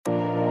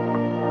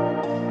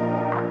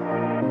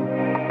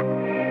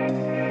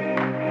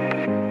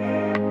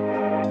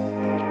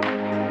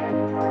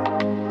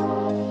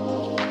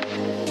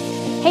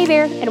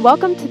there, and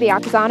welcome to the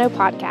Auxano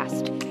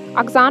podcast.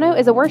 Auxano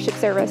is a worship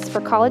service for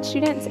college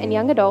students and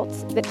young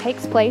adults that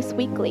takes place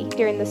weekly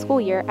during the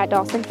school year at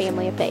Dawson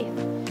Family of Faith.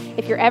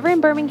 If you're ever in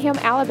Birmingham,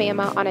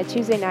 Alabama on a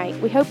Tuesday night,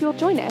 we hope you'll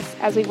join us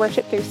as we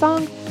worship through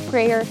song,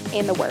 prayer,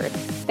 and the Word.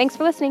 Thanks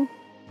for listening.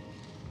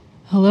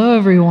 Hello,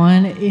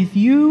 everyone. If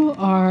you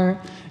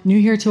are new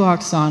here to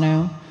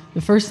Auxano,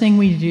 the first thing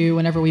we do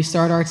whenever we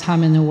start our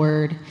time in the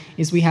Word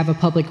is we have a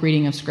public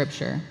reading of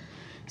Scripture.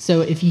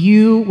 So if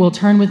you will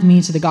turn with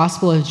me to the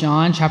Gospel of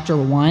John, chapter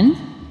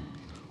 1,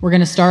 we're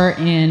going to start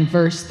in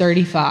verse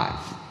 35.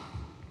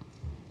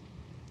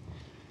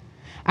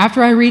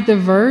 After I read the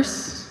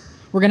verse,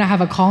 we're going to have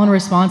a call and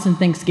response and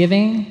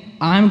thanksgiving.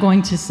 I'm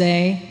going to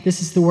say,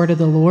 "This is the word of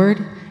the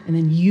Lord," and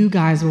then you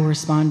guys will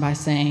respond by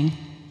saying,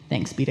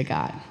 "Thanks be to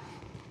God."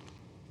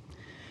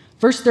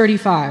 Verse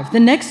 35, the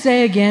next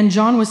day again,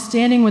 John was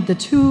standing with the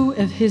two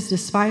of his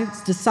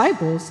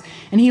disciples,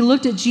 and he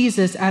looked at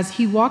Jesus as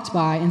he walked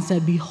by and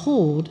said,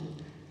 "Behold,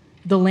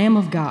 the Lamb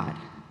of God."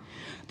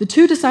 The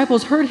two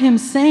disciples heard him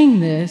saying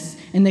this,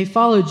 and they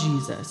followed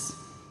Jesus.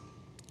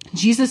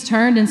 Jesus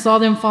turned and saw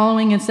them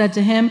following and said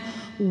to him,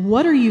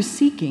 "What are you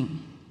seeking?"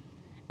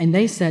 And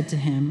they said to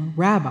him,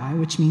 "Rabbi,"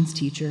 which means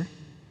teacher,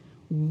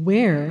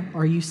 "where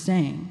are you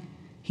staying?"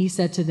 He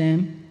said to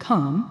them,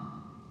 "Come,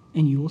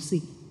 and you will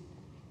see."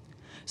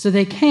 So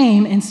they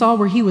came and saw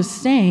where he was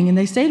staying, and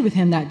they stayed with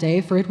him that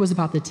day, for it was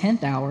about the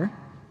 10th hour.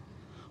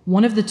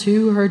 One of the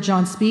two who heard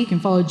John speak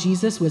and followed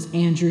Jesus was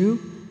Andrew,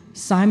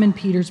 Simon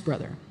Peter's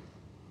brother.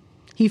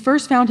 He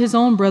first found his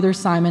own brother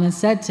Simon and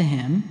said to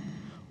him,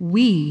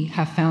 "We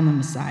have found the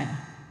Messiah,"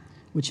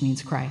 which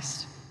means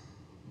Christ.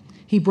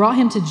 He brought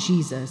him to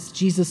Jesus.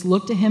 Jesus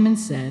looked at him and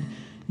said,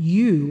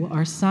 "You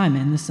are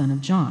Simon, the son of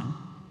John.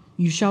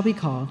 You shall be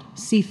called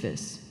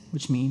Cephas,"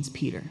 which means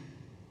Peter.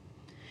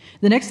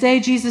 The next day,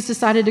 Jesus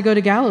decided to go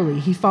to Galilee.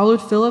 He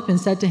followed Philip and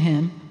said to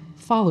him,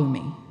 "Follow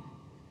me."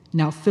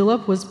 Now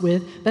Philip was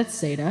from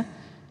Bethsaida,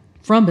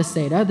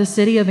 the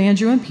city of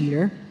Andrew and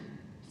Peter.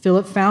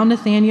 Philip found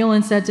Nathanael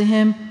and said to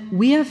him,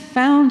 "We have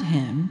found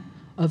him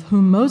of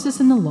whom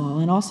Moses in the law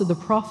and also the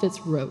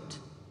prophets wrote,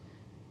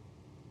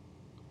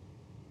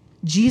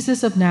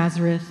 Jesus of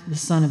Nazareth, the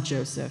son of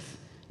Joseph."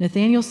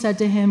 Nathanael said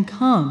to him,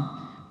 "Can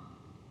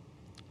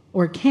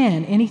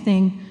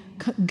anything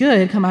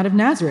good come out of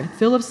Nazareth?"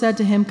 Philip said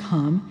to him,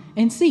 "Come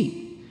and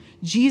see."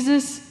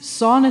 Jesus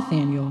saw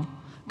Nathanael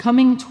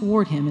coming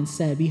toward him and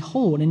said,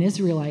 "Behold, an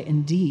Israelite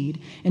indeed,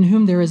 in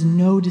whom there is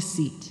no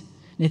deceit."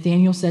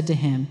 Nathanael said to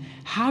him,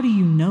 "How do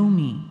you know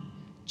me?"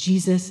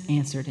 Jesus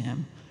answered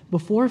him,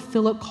 "Before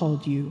Philip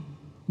called you,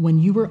 when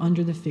you were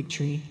under the fig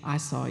tree, I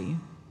saw you."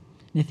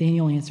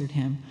 Nathanael answered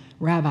him,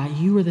 "Rabbi,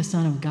 you are the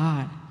Son of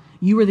God.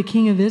 You are the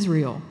King of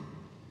Israel."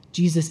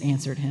 Jesus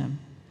answered him,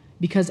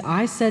 "Because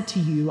I said to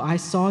you, I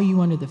saw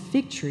you under the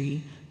fig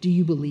tree, do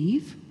you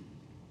believe?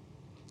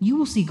 You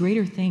will see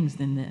greater things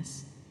than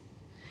this."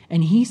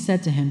 And he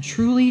said to him,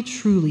 "Truly,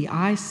 truly,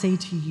 I say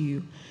to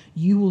you,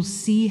 you will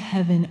see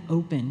heaven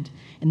opened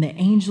and the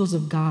angels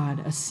of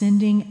God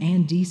ascending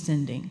and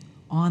descending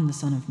on the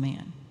Son of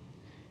Man."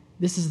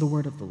 This is the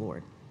word of the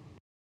Lord.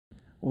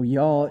 Well,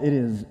 y'all, it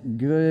is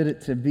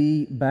good to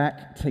be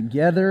back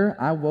together.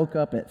 I woke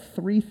up at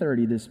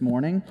 3:30 this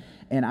morning,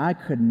 and I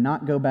could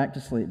not go back to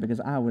sleep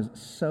because I was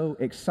so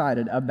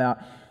excited about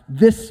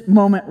this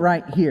moment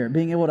right here,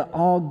 being able to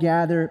all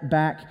gather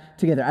back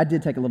together. I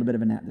did take a little bit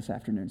of a nap this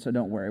afternoon, so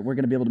don't worry. We're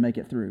going to be able to make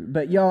it through.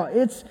 But y'all,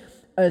 it's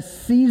a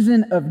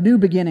season of new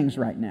beginnings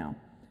right now.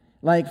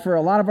 Like, for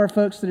a lot of our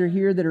folks that are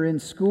here that are in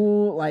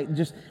school,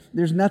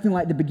 there's nothing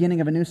like the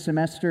beginning of a new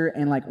semester,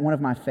 and one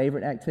of my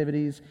favorite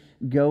activities,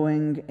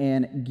 going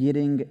and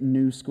getting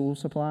new school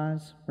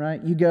supplies,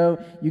 right? You go,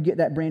 you get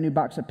that brand new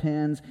box of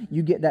pens,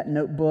 you get that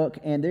notebook,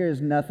 and there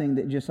is nothing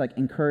that just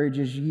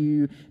encourages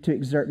you to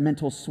exert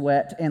mental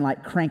sweat and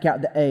crank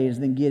out the A's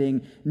than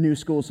getting new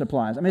school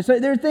supplies. I mean, so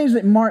there are things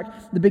that mark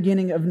the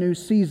beginning of new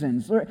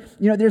seasons.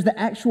 There's the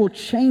actual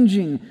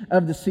changing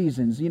of the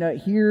seasons.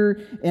 Here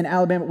in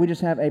Alabama, we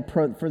just have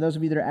for those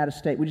of you that are out of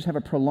state, we just have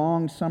a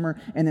prolonged summer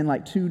and then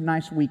 2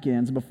 nice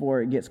weekends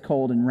before it gets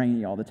cold and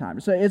rainy all the time.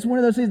 So it's one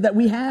of those seasons that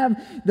we have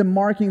the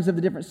markings of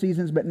the different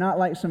seasons, but not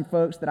like some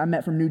folks that I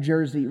met from New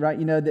Jersey, right?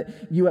 That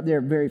you up there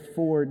are very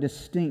 4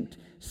 distinct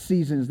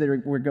seasons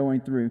that we're going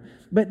through.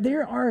 But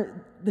there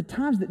are the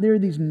times that there are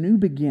these new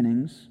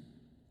beginnings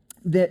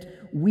that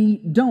we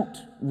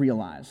don't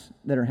realize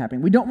that are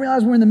happening. We don't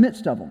realize we're in the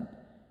midst of them.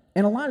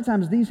 And a lot of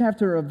times these have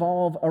to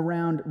revolve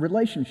around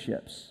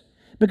relationships.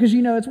 Because,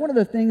 it's one of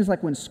the things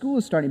when school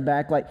is starting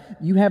back,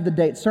 you have the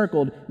date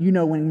circled,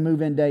 when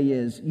move-in day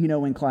is,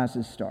 when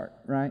classes start,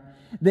 right?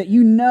 That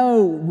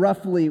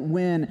roughly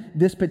when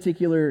this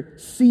particular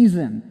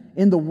season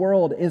in the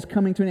world is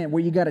coming to an end,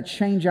 where you got to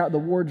change out the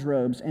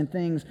wardrobes and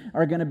things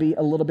are going to be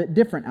a little bit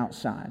different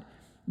outside.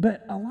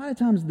 But a lot of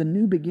times the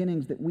new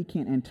beginnings that we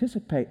can't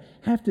anticipate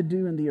have to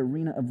do in the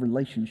arena of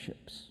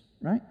relationships,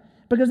 right?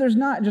 Because there's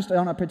not just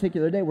on a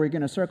particular day where you're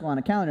going to circle on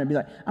a calendar and be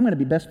like, I'm going to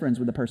be best friends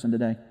with the person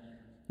today.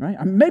 right?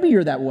 Maybe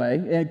you're that way,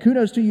 and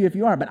kudos to you if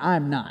you are, but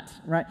I'm not,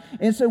 right?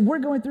 And so we're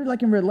going through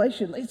like in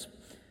relationships.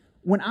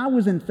 When I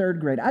was in third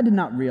grade, I did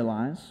not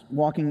realize,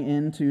 walking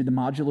into the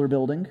modular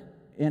building,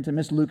 into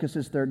Miss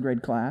Lucas's third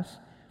grade class,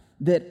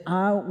 that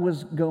I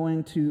was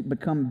going to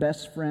become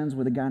best friends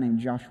with a guy named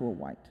Joshua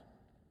White.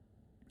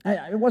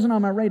 It wasn't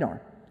on my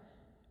radar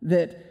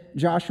that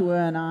Joshua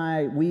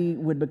and we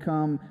would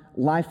become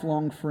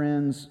lifelong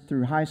friends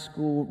through high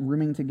school,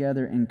 rooming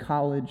together in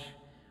college,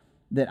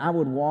 that I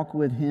would walk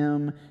with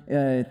him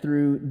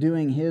through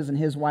doing his and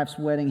his wife's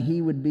wedding.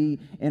 He would be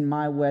in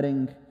my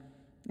wedding,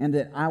 and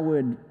that I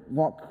would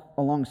walk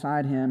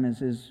alongside him as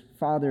his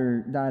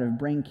father died of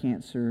brain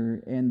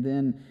cancer, and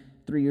then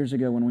 3 years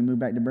ago when we moved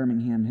back to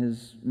Birmingham,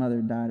 his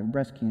mother died of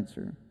breast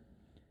cancer.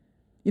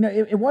 You know,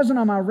 it wasn't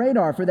on my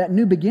radar for that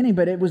new beginning,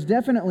 but it was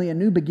definitely a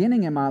new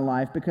beginning in my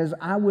life because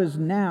I was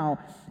now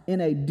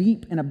in a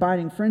deep and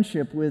abiding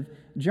friendship with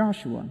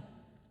Joshua.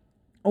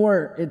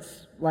 Or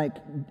it's like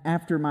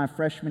after my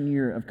freshman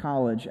year of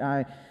college,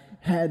 I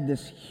had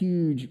this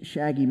huge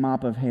shaggy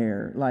mop of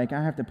hair. Like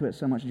I have to put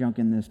so much junk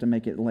in this to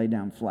make it lay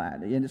down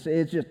flat. And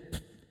it's just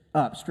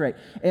up straight.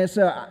 And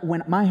so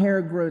when my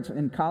hair grew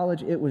in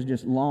college, it was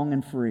just long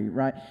and free,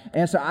 right?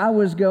 And so I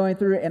was going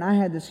through it, and I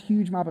had this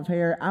huge mop of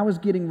hair. I was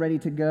getting ready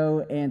to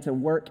go and to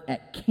work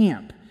at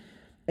camp.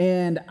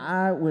 And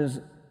I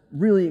was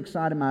really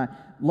excited. I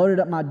loaded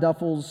up my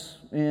duffels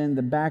in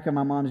the back of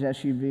my mom's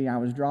SUV. I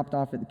was dropped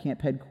off at the camp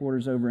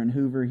headquarters over in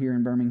Hoover here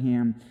in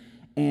Birmingham.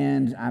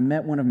 And I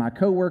met one of my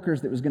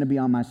coworkers that was going to be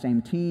on my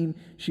same team.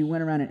 She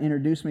went around and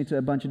introduced me to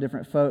a bunch of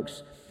different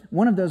folks.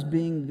 One of those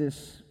being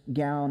this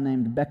gal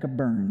named Becca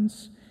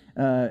Burns,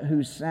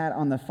 who sat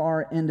on the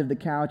far end of the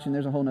couch, and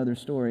there's a whole other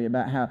story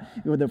about how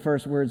the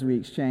first words we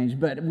exchanged,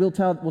 but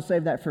we'll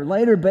save that for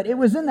later. But it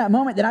was in that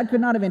moment that I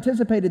could not have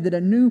anticipated that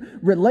a new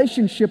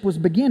relationship was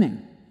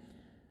beginning.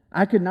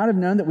 I could not have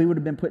known that we would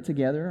have been put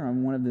together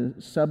on one of the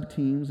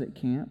sub-teams at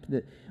camp,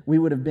 that we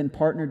would have been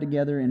partnered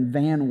together in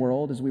van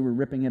world as we were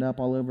ripping it up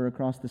all over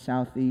across the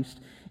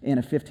southeast in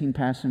a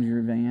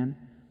 15-passenger van,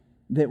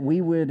 that we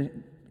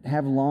would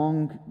have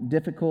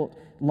difficult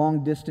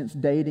long-distance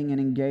dating and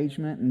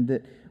engagement, and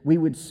that we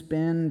would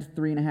spend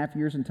 3.5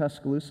 years in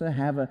Tuscaloosa,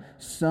 have a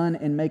son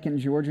in Macon,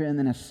 Georgia, and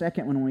then a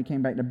second one when we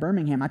came back to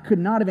Birmingham. I could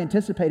not have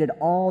anticipated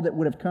all that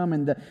would have come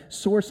and the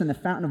source and the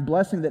fountain of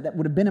blessing that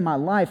would have been in my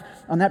life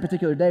on that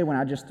particular day when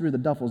I just threw the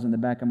duffels in the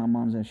back of my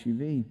mom's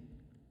SUV.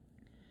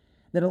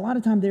 That a lot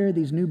of times there are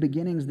these new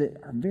beginnings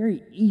that are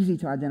very easy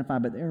to identify,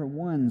 but there are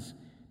ones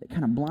that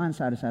kind of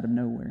blindside us out of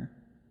nowhere.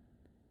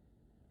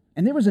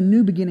 And there was a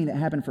new beginning that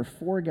happened for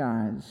 4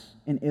 guys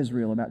in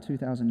Israel about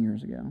 2,000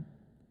 years ago.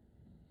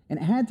 And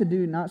it had to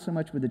do not so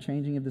much with the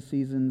changing of the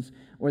seasons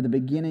or the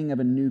beginning of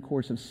a new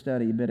course of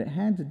study, but it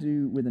had to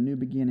do with a new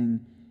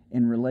beginning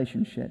in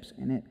relationships.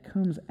 And it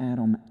comes at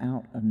them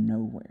out of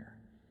nowhere.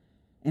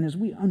 And as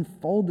we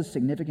unfold the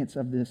significance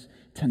of this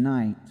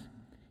tonight,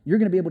 you're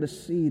going to be able to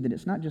see that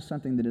it's not just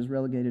something that is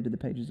relegated to the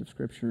pages of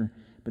Scripture,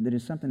 but that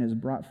is something that is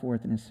brought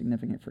forth and is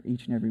significant for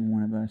each and every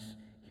one of us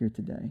here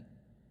today.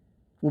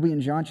 We'll be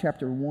in John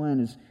chapter 1,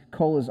 as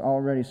Cole has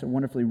already so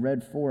wonderfully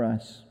read for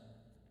us.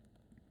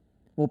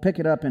 We'll pick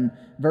it up in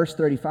verse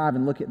 35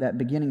 and look at that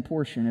beginning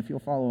portion, if you'll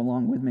follow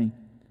along with me.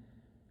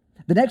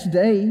 The next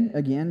day,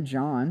 again,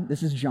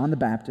 this is John the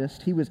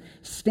Baptist, he was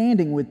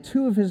standing with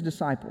 2 of his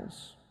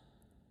disciples.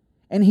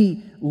 And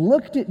he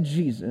looked at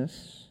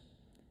Jesus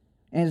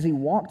as he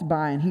walked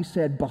by, and he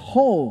said,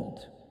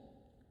 "Behold,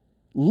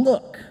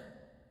 look,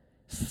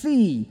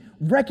 see,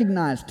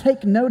 recognize,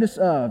 take notice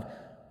of,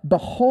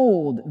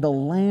 behold, the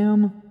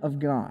Lamb of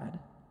God."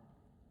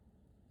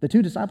 The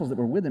 2 disciples that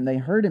were with him, they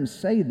heard him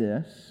say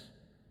this,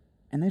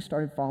 and they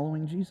started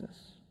following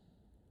Jesus.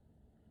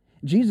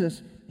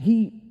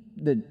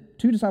 The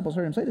 2 disciples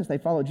heard him say this, they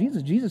followed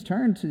Jesus. Jesus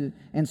turned to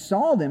and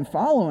saw them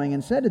following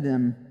and said to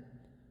them,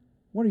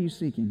 "What are you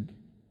seeking?"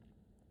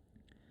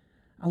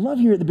 I love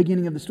here at the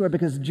beginning of the story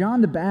because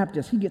John the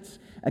Baptist, he gets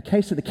a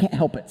case of the can't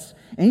help it's.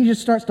 And he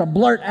just starts to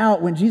blurt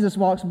out when Jesus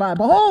walks by,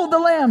 "Behold the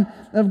Lamb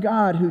of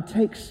God who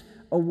takes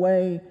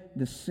away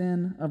the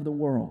sin of the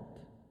world."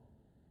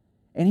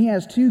 And he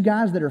has 2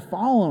 guys that are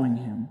following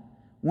him.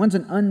 One's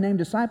an unnamed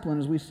disciple, and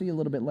as we see a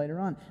little bit later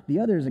on, the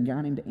other is a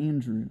guy named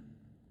Andrew.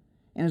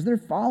 And as they're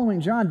following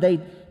John,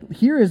 they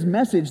hear his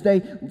message.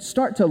 They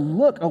start to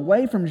look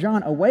away from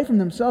John, away from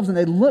themselves, and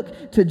they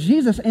look to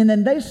Jesus, and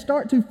then they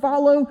start to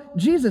follow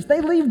Jesus.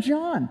 They leave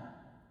John.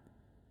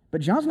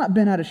 But John's not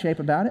been out of shape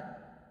about it.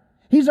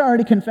 He's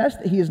already confessed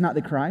that he is not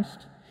the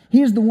Christ.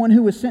 He is the one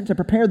who was sent to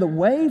prepare the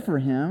way for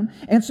him.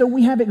 And so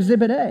we have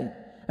Exhibit A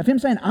of him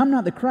saying, "I'm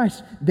not the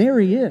Christ." There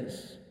he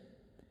is.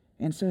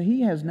 And so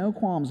he has no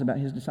qualms about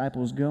his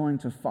disciples going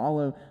to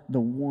follow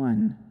the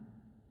one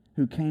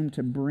who came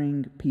to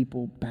bring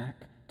people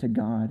back to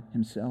God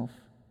himself.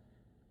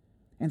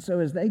 And so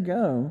as they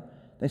go,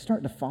 they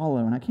start to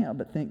follow. And I can't help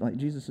but think, like,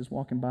 Jesus is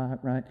walking by,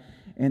 right?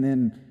 And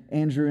then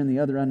Andrew and the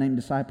other unnamed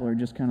disciple are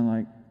just kind of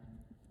like,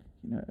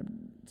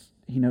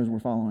 he knows we're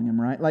following him,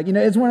 right? Like,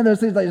 it's one of those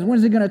things, like,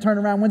 when's he going to turn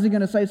around? When's he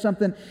going to say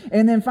something?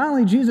 And then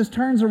finally, Jesus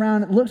turns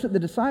around and looks at the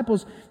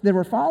disciples that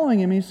were following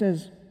him. He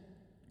says,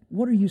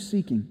 what are you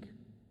seeking?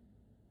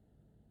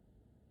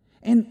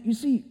 And you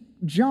see,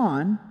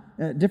 John,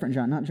 different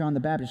John, not John the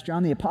Baptist,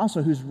 John the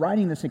Apostle, who's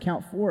writing this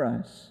account for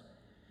us,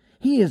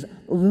 he is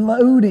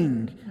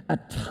loading a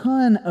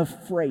ton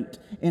of freight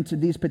into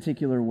these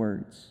particular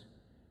words.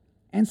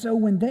 And so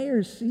when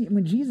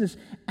Jesus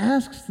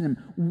asks them,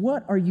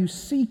 what are you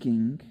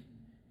seeking?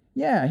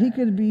 Yeah, he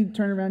could be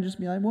turning around and just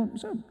be like, well,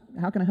 so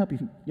how can I help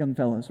you, young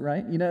fellows,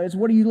 right? It's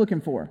what are you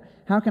looking for?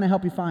 How can I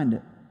help you find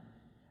it?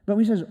 But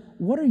when he says,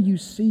 what are you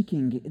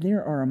seeking?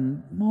 There are a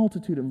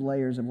multitude of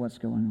layers of what's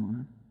going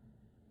on.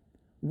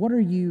 What are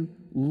you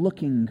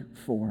looking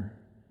for?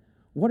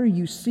 What are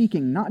you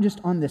seeking, not just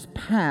on this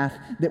path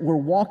that we're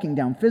walking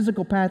down,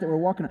 physical path that we're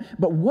walking on,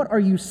 but what are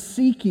you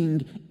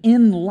seeking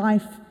in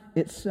life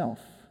itself?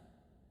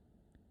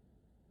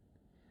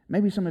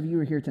 Maybe some of you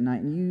are here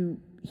tonight and you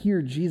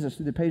hear Jesus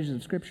through the pages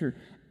of Scripture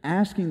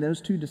asking those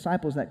two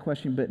disciples that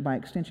question, but by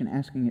extension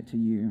asking it to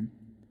you.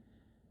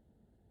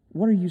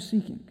 What are you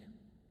seeking?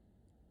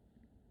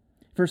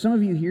 For some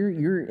of you here,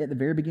 you're at the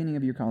very beginning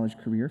of your college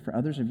career. For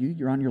others of you,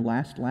 you're on your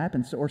last lap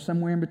or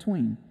somewhere in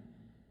between.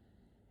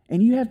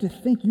 And you have to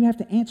think, you have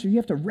to answer, you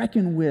have to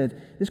reckon with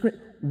this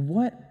question.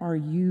 What are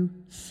you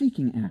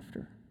seeking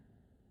after?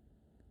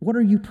 What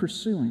are you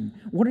pursuing?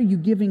 What are you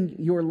giving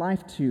your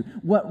life to?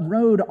 What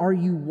road are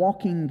you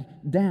walking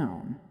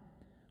down?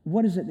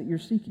 What is it that you're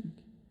seeking?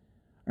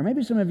 Or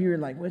maybe some of you are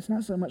like, well, it's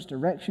not so much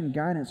direction,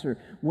 guidance, or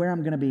where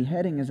I'm going to be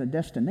heading as a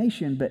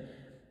destination, but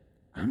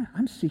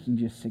I'm seeking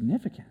just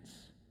significance.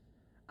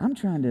 I'm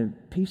trying to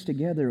piece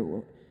together,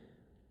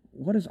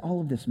 what does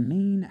all of this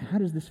mean? How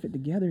does this fit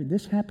together?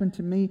 This happened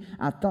to me.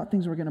 I thought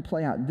things were going to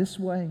play out this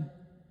way.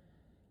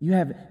 You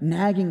have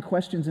nagging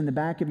questions in the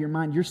back of your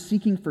mind. You're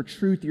seeking for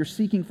truth. You're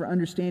seeking for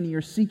understanding.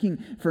 You're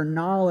seeking for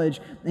knowledge.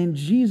 And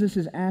Jesus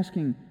is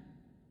asking,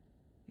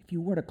 if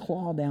you were to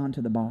claw down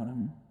to the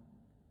bottom,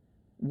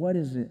 what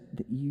is it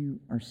that you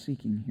are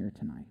seeking here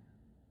tonight?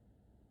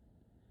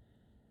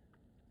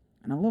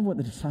 And I love what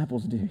the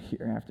disciples do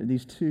here after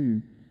these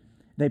two.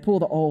 They pull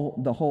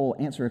the whole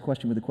answer a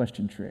question with a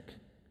question trick.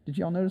 Did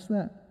y'all notice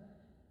that?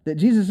 That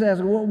Jesus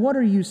says, well, what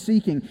are you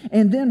seeking?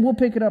 And then we'll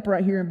pick it up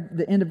right here at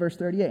the end of verse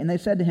 38. And they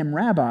said to him,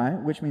 Rabbi,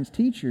 which means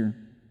teacher,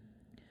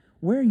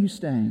 where are you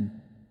staying?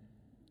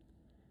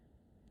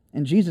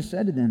 And Jesus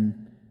said to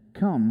them,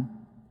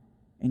 come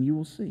and you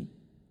will see.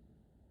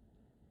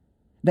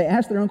 They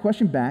asked their own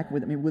question back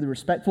with a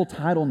respectful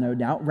title, no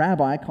doubt,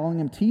 Rabbi, calling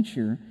him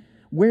teacher.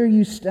 Where are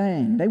you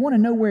staying? They want to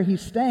know where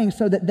he's staying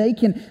so that they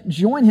can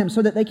join him,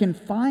 so that they can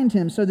find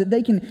him, so that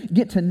they can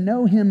get to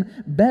know him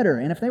better.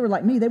 And if they were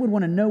like me, they would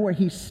want to know where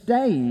he's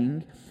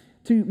staying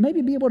to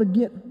maybe be able to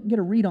get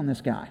a read on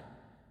this guy.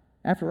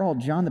 After all,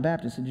 John the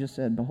Baptist had just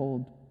said,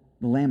 behold,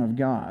 the Lamb of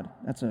God.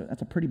 That's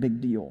a pretty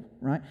big deal,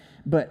 right?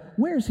 But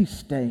where is he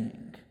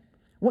staying?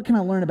 What can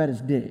I learn about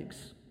his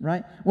digs?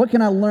 Right? What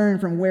can I learn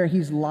from where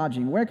he's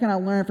lodging? Where can I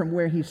learn from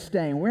where he's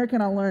staying? Where can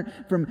I learn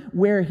from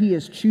where he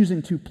is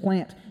choosing to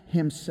plant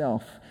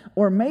himself?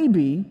 Or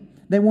maybe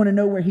they want to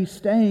know where he's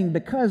staying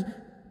because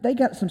they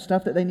got some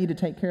stuff that they need to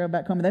take care of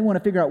back home, and they want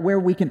to figure out where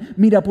we can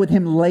meet up with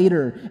him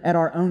later at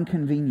our own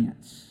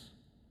convenience.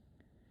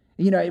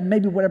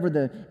 Maybe whatever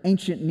the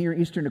ancient Near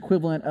Eastern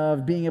equivalent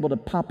of being able to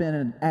pop in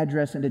an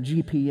address into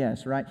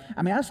GPS, right?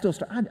 I mean, I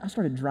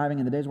started driving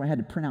in the days where I had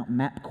to print out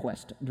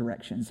MapQuest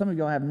directions. Some of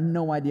y'all have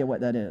no idea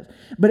what that is.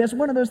 But it's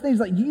one of those things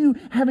like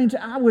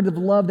I would have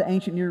loved the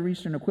ancient Near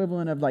Eastern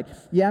equivalent of like,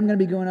 yeah, I'm going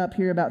to be going up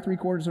here about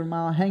 3/4 of a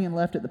mile, hanging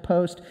left at the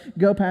post,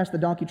 go past the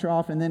donkey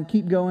trough, and then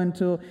keep going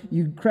till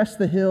you crest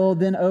the hill,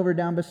 then over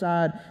down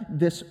beside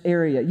this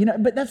area.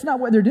 But that's not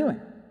what they're doing.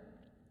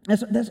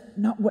 That's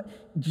not what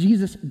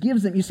Jesus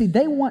gives them. You see,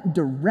 they want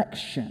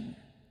direction.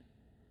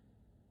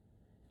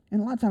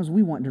 And a lot of times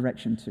we want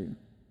direction too.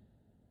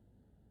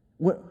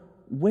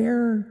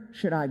 Where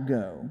should I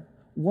go?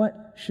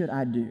 What should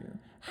I do?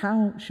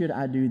 How should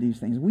I do these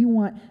things? We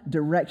want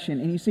direction.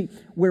 And you see,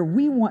 where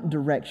we want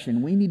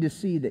direction, we need to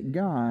see that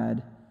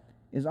God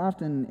is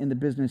often in the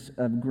business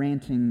of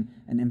granting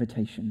an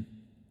invitation.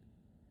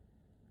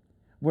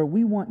 Where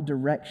we want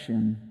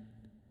direction,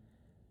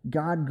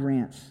 God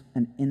grants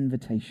an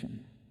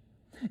invitation.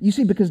 You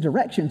see, because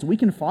directions, we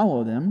can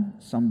follow them,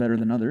 some better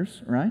than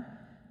others, right?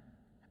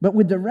 But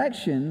with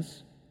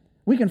directions,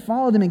 we can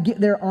follow them and get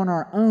there on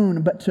our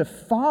own, but to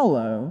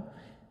follow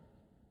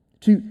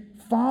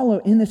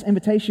in this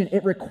invitation,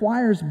 it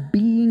requires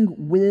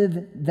being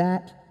with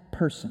that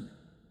person.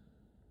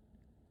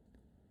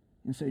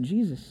 And so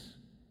Jesus,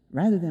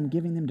 rather than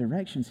giving them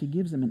directions, he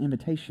gives them an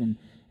invitation.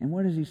 And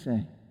what does he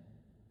say?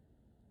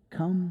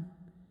 Come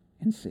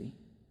and see.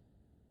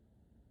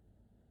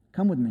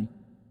 Come with me,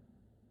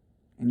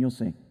 and you'll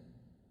see.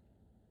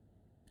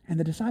 And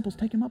the disciples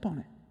take him up on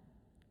it.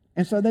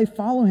 And so they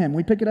follow him.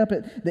 We pick it up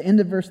at the end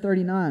of verse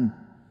 39.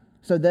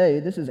 So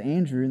this is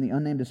Andrew and the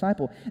unnamed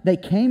disciple, they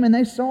came and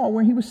they saw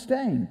where he was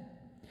staying.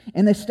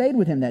 And they stayed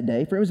with him that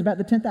day, for it was about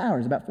the 10th hour,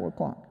 it was about 4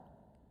 o'clock.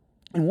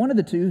 And one of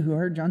the two who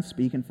heard John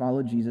speak and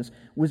followed Jesus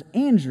was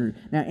Andrew.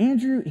 Now,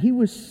 Andrew, he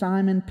was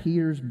Simon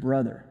Peter's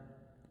brother.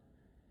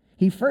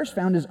 He first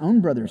found his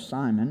own brother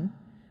Simon.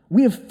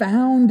 We have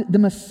found the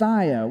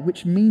Messiah,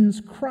 which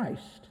means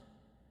Christ.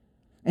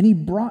 And he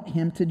brought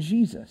him to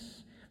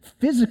Jesus.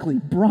 Physically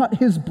brought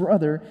his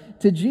brother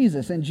to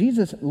Jesus. And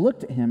Jesus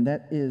looked at him,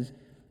 that is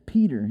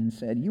Peter, and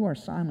said, "You are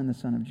Simon the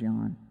son of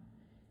John.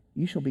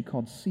 You shall be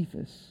called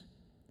Cephas,"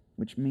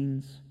 which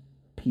means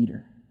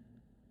Peter.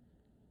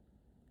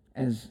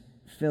 As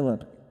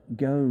Philip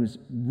goes,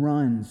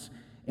 runs,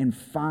 and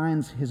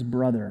finds his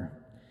brother,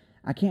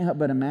 I can't help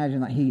but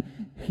imagine like he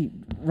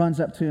runs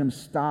up to him,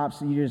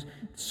 stops, and you just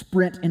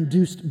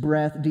sprint-induced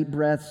breath, deep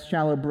breaths,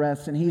 shallow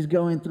breaths, and he's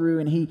going through,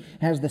 and he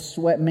has the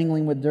sweat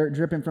mingling with dirt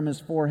dripping from his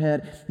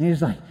forehead, and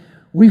he's like,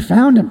 "We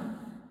found him."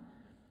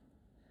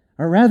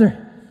 Or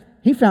rather,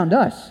 he found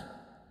us.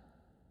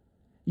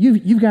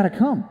 You've got to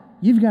come.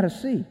 You've got to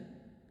see.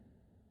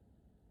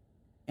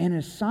 And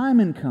as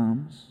Simon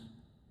comes,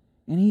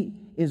 and he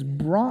is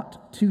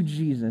brought to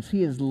Jesus,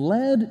 he is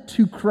led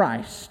to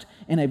Christ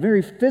in a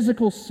very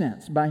physical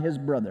sense by his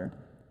brother.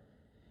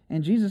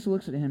 And Jesus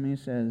looks at him and he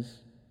says,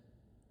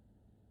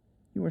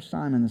 "You are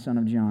Simon the son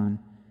of John,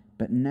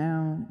 but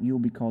now you will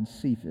be called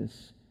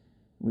Cephas,"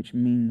 which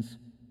means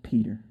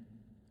Peter.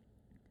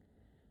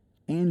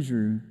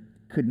 Andrew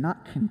could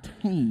not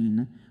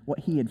contain what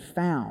he had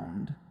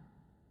found.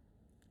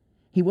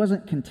 He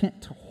wasn't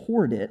content to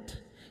hoard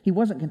it. He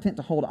wasn't content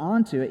to hold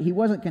on to it. He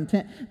wasn't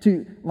content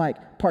to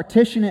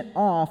partition it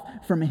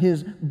off from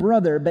his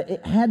brother, but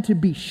it had to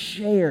be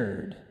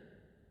shared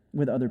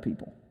with other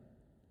people.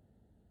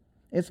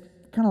 It's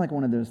kind of like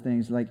one of those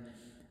things, like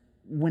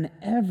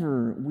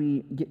whenever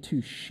we get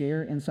to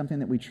share in something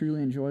that we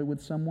truly enjoy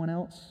with someone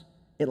else,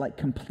 it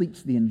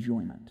completes the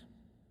enjoyment,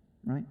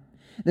 right?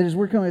 That as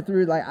we're coming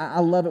through,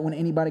 I love it when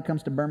anybody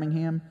comes to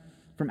Birmingham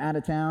from out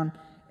of town,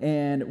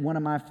 and one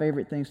of my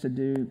favorite things to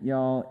do,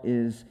 y'all,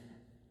 is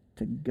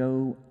to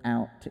go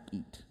out to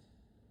eat.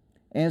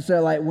 And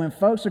so when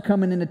folks are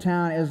coming into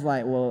town, it's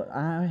well,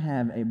 I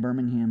have a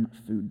Birmingham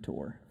food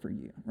tour for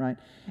you, right?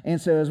 And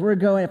so as we're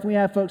going, if we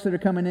have folks that are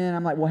coming in,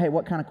 I'm like, well, hey,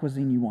 what kind of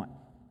cuisine you want,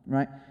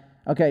 right?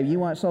 Okay, you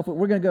want soul food?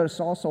 We're going to go to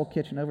Saul's Soul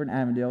Kitchen over in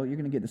Avondale. You're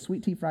going to get the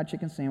sweet tea fried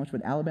chicken sandwich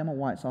with Alabama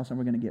white sauce, and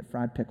we're going to get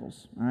fried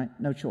pickles, all right?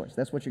 No choice.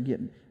 That's what you're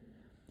getting.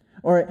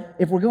 Or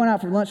if we're going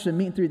out for lunch to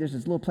meet through, there's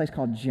this little place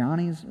called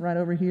Johnny's right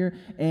over here,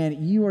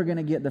 and you are going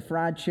to get the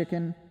fried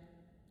chicken.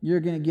 You're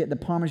going to get the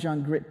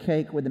Parmesan grit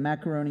cake with the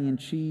macaroni and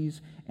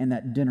cheese and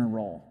that dinner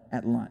roll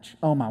at lunch.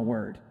 Oh, my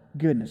word.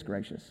 Goodness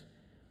gracious.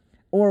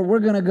 Or we're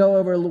going to go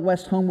over to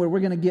West Homewood. We're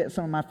going to get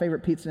some of my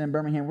favorite pizza in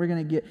Birmingham. We're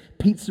going to get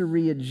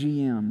Pizzeria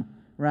GM,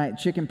 right?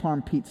 Chicken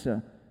parm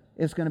pizza.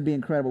 It's going to be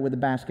incredible with a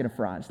basket of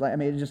fries.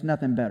 It's just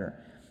nothing better.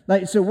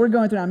 So we're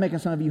going through, I'm making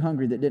some of you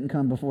hungry that didn't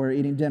come before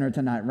eating dinner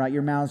tonight, right?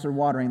 Your mouths are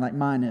watering like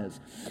mine is.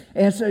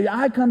 And so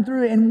I come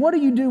through, and what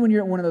do you do when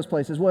you're at one of those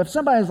places? Well, if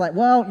somebody's like,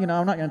 well, I'm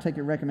not going to take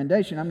your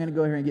recommendation. I'm going to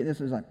go here and get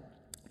this. It's like,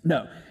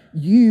 no,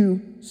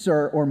 you,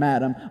 sir or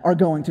madam, are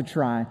going to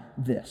try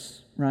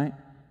this, right?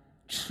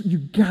 You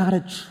got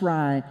to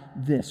try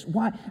this.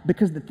 Why?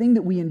 Because the thing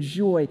that we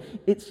enjoy,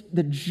 it's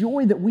the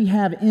joy that we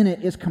have in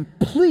it is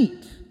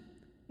complete.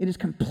 It is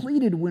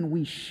completed when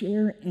we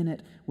share in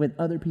it with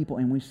other people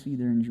and we see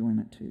their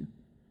enjoyment too.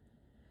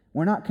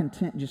 We're not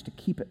content just to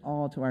keep it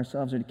all to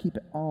ourselves or to keep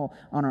it all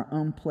on our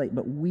own plate,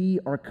 but we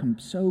are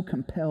so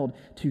compelled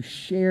to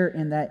share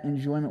in that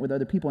enjoyment with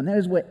other people. And that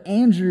is what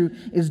Andrew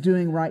is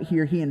doing right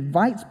here. He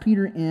invites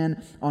Peter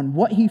in on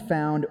what he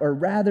found, or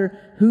rather,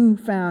 who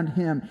found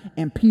him,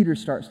 and Peter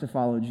starts to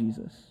follow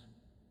Jesus.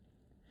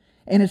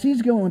 And as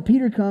he's going, when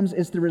Peter comes,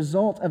 it's the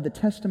result of the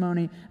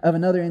testimony of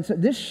another. And so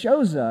this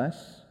shows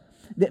us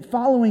that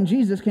following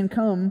Jesus can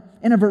come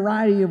in a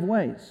variety of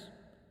ways.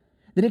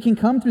 That it can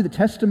come through the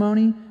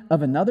testimony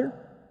of another,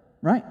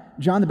 right?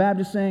 John the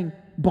Baptist saying,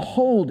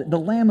 "Behold, the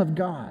Lamb of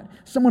God."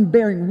 Someone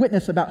bearing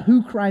witness about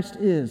who Christ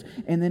is.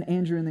 And then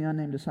Andrew and the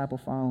unnamed disciple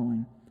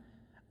following.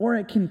 Or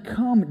it can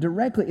come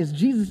directly as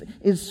Jesus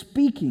is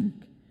speaking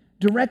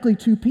directly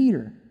to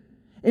Peter.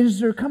 As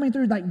they're coming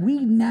through, we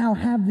now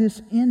have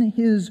this in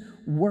His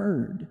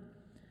Word.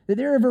 That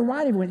there are a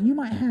variety of ways. You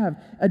might have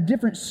a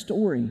different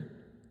story.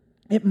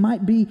 It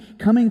might be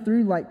coming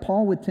through like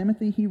Paul with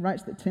Timothy. He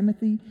writes that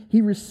Timothy,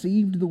 he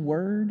received the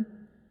word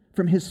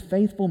from his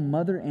faithful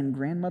mother and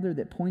grandmother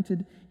that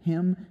pointed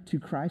him to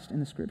Christ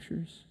in the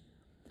Scriptures.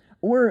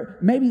 Or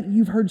maybe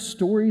you've heard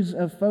stories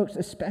of folks,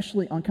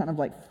 especially on kind of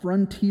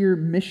frontier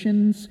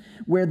missions,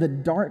 where the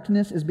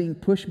darkness is being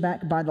pushed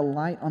back by the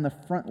light on the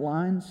front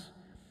lines.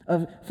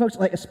 Of folks,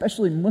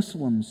 especially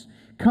Muslims,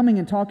 coming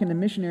and talking to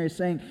missionaries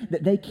saying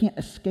that they can't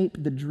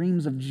escape the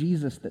dreams of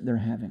Jesus that they're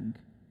having.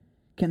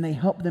 Can they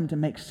help them to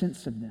make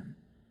sense of them?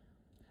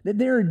 That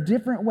there are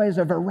different ways,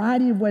 a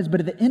variety of ways, but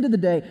at the end of the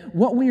day,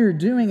 what we are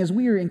doing as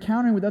we are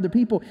encountering with other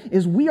people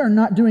is we are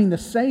not doing the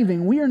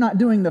saving, we are not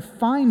doing the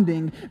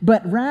finding,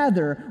 but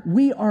rather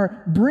we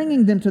are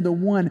bringing them to the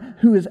one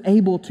who is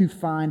able to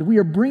find. We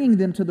are bringing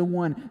them to the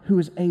one who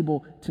is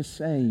able to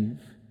save.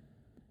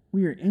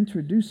 We are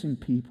introducing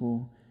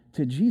people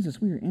to Jesus.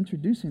 We are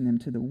introducing them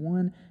to the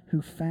one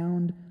who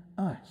found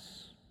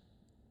us.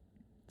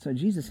 So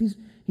Jesus, he's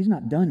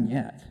not done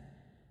yet.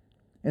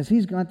 As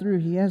he's gone through,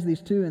 he has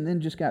these two and then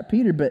just got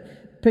Peter.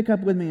 But pick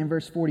up with me in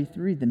verse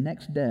 43. The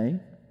next day,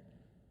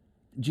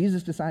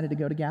 Jesus decided to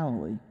go to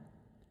Galilee.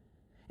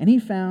 And he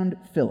found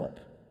Philip.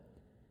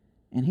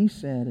 And he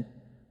said,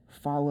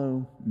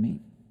 "Follow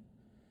me."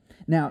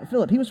 Now,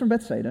 Philip, he was from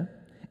Bethsaida.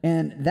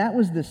 And that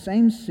was the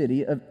same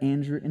city of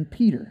Andrew and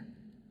Peter.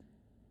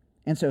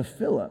 And so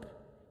Philip,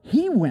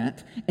 he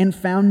went and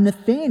found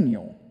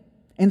Nathanael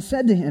and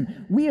said to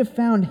him, "We have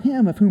found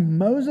him of whom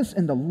Moses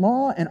and the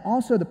law and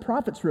also the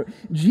prophets wrote,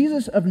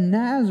 Jesus of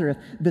Nazareth,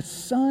 the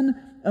son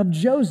of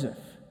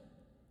Joseph."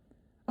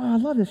 Oh, I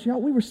love this,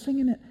 y'all. We were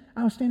singing it.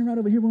 I was standing right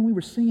over here when we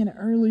were singing it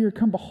earlier.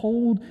 Come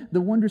behold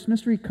the wondrous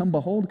mystery. Come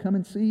behold, come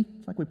and see.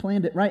 It's like we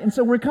planned it, right? And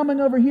so we're coming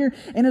over here,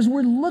 and as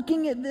we're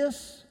looking at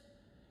this,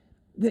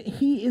 that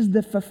he is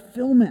the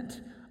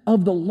fulfillment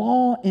of the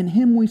law, in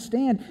him we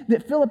stand.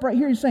 That Philip right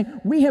here is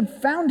saying, we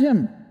have found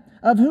him,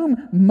 of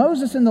whom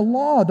Moses and the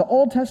law, the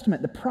Old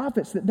Testament, the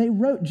prophets, that they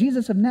wrote,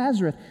 Jesus of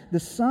Nazareth, the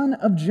son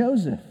of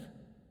Joseph.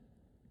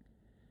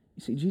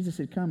 You see, Jesus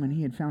had come and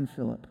he had found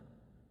Philip.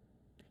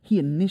 He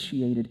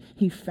initiated,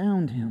 he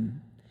found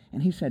him,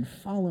 and he said,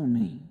 "Follow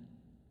me."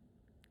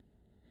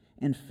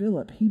 And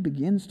Philip, he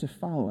begins to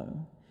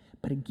follow,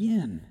 but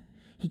again,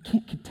 he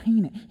can't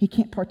contain it. He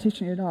can't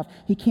partition it off.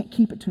 He can't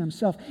keep it to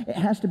himself. It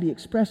has to be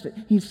expressed.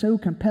 He's so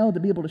compelled to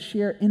be able to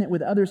share in it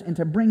with others and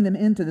to bring them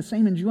into the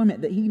same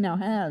enjoyment that he now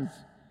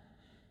has.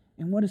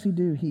 And what does he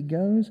do? He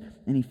goes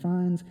and he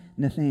finds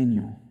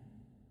Nathanael.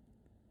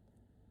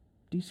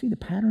 Do you see the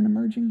pattern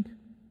emerging?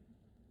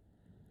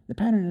 The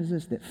pattern is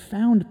this, that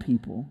found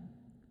people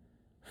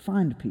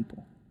find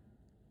people.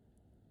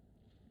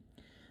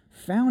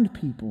 Found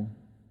people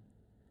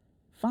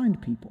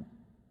find people.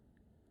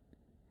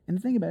 And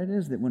the thing about it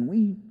is that when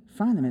we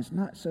find them, it's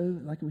not so,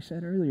 like we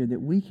said earlier,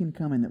 that we can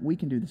come in, that we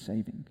can do the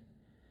saving.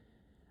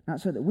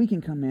 Not so that we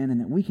can come in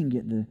and that we can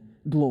get the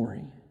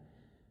glory.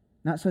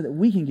 Not so that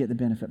we can get the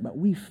benefit, but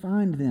we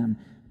find them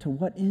to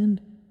what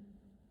end?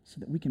 So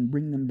that we can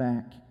bring them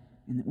back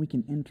and that we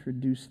can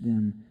introduce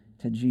them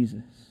to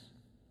Jesus.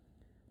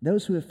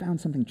 Those who have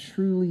found something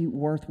truly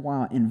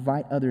worthwhile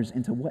invite others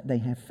into what they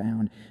have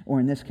found, or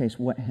in this case,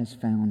 what has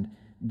found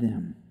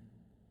them.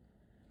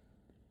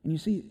 And you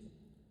see,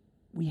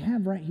 we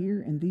have right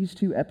here in these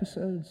two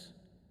episodes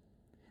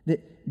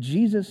that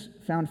Jesus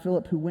found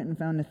Philip, who went and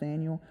found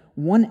Nathanael.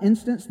 One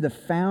instance, the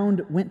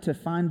found went to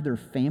find their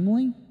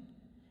family,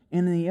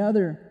 and in the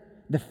other,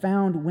 the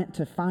found went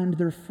to find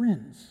their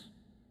friends.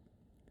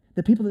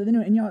 The people that they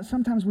knew. And you know,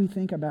 sometimes we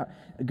think about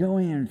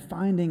going and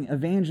finding,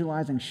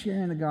 evangelizing,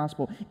 sharing the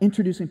gospel,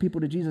 introducing people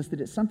to Jesus, that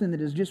it's something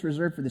that is just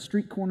reserved for the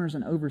street corners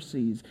and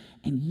overseas.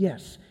 And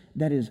yes,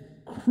 that is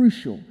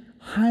crucial,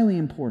 highly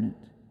important.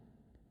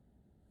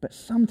 But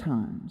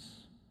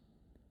sometimes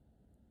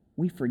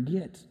we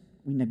forget,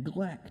 we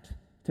neglect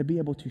to be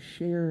able to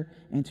share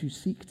and to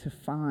seek to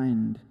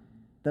find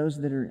those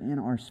that are in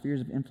our spheres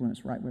of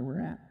influence right where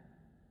we're at.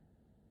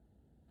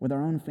 With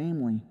our own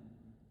family,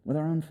 with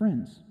our own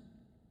friends.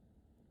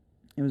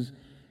 It was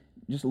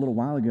just a little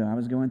while ago, I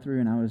was going through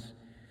and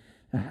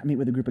I meet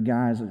with a group of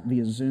guys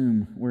via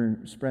Zoom.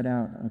 We're spread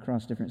out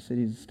across different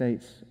cities and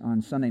states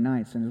on Sunday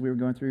nights. And as we were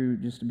going through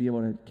just to be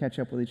able to catch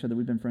up with each other,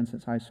 we've been friends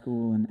since high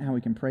school, and how we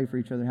can pray for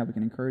each other, how we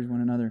can encourage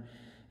one another.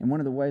 And one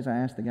of the ways I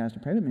asked the guys to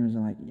pray with me was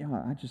like,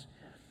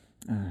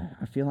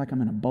 I feel like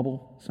I'm in a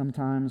bubble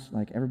sometimes.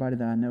 Like everybody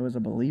that I know is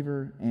a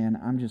believer, and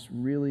I'm just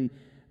really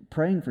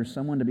praying for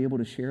someone to be able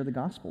to share the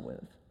gospel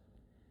with.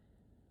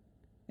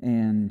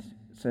 And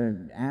so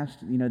asked,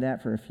 that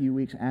for a few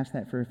weeks,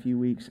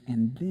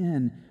 and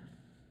then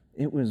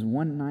it was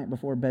one night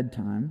before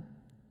bedtime.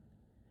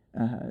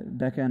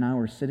 Becca and I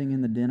were sitting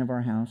in the den of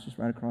our house just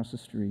right across the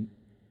street,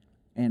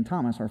 and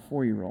Thomas, our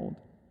 4-year-old,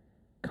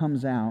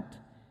 comes out,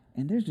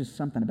 and there's just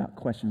something about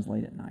questions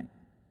late at night,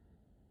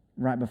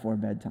 right before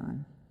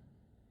bedtime.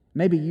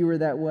 Maybe you were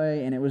that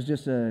way, and it was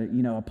just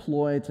a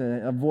ploy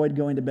to avoid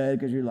going to bed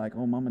because you're like,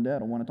 oh, Mom and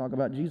Dad, I want to talk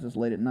about Jesus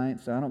late at night,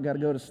 so I don't got to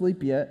go to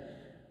sleep yet.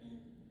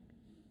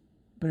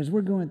 But as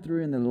we're going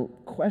through and the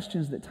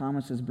questions that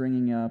Thomas is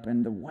bringing up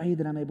and the way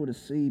that I'm able to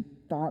see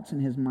thoughts in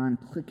his mind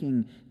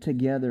clicking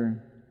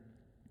together,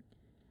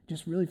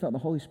 just really felt the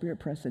Holy Spirit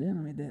press it in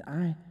on me that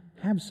I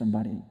have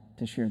somebody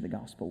to share the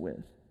gospel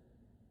with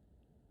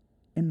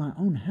in my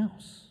own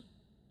house,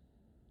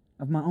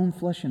 of my own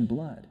flesh and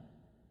blood.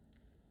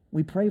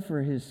 We pray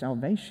for his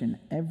salvation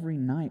every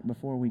night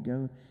before we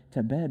go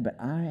to bed, but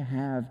I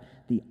have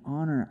the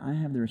honor, I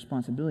have the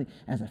responsibility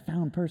as a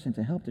found person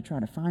to help to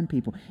try to find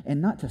people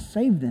and not to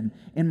save them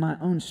in my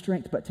own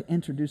strength, but to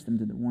introduce them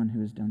to the one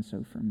who has done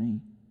so for me.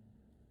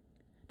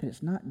 That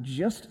it's not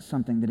just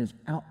something that is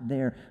out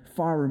there,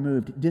 far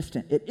removed,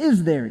 distant. It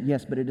is there,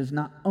 yes, but it is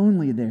not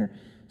only there.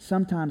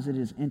 Sometimes it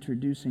is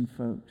introducing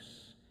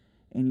folks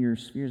in your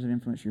spheres of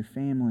influence, your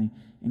family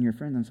and your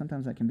friends, and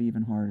sometimes that can be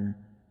even harder,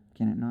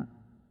 can it not?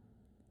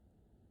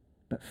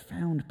 But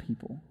found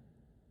people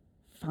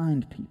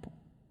find people.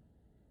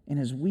 And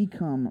as we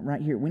come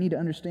right here, we need to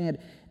understand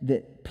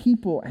that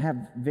people have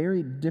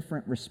very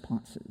different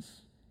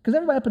responses. Because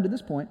everybody up until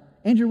this point,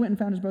 Andrew went and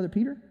found his brother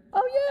Peter.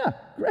 Oh yeah,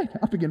 great,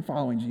 I'll begin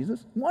following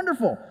Jesus.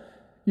 Wonderful.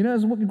 You know,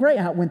 it's great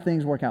when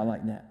things work out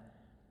like that.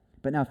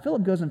 But now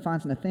Philip goes and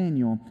finds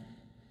Nathanael.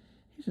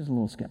 He's just a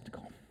little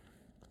skeptical.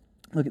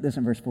 Look at this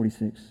in verse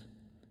 46.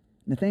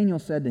 Nathanael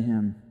said to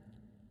him,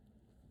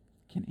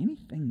 "Can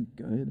anything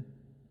good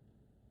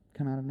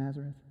come out of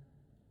Nazareth?"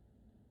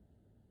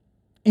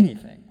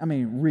 Anything. I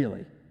mean,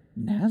 really.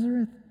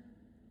 Nazareth?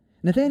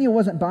 Nathanael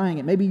wasn't buying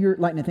it. Maybe you're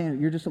like Nathanael,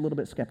 you're just a little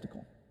bit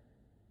skeptical.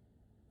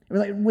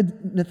 Like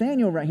with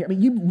Nathanael right here, I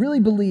mean, you really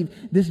believe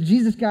this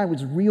Jesus guy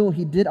was real.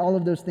 He did all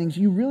of those things.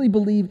 You really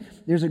believe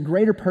there's a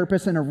greater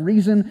purpose and a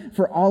reason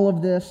for all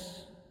of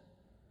this.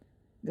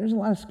 There's a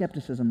lot of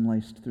skepticism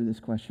laced through this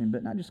question,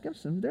 but not just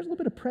skepticism. There's a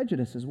little bit of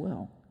prejudice as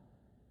well.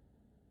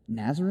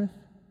 Nazareth?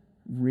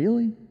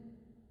 Really?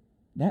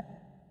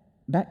 That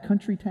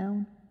backcountry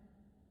town?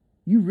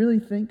 You really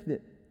think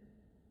that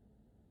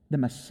the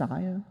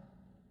Messiah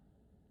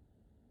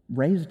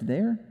raised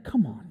there?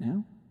 Come on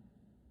now.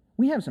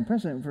 We have some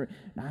precedent for,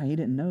 he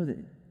didn't know that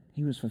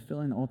he was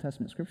fulfilling the Old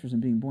Testament scriptures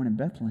and being born in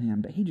Bethlehem,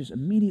 but he just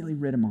immediately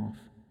writ him off.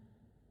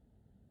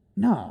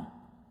 No.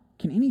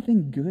 Can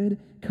anything good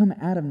come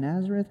out of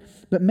Nazareth?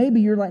 But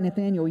maybe you're like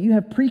Nathanael. You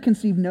have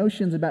preconceived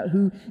notions about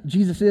who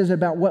Jesus is,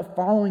 about what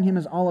following him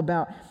is all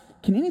about.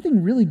 Can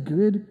anything really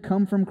good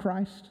come from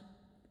Christ?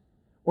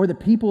 Or the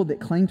people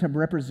that claim to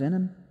represent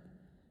him?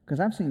 Because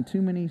I've seen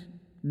too many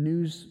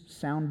news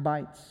sound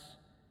bites.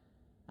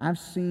 I've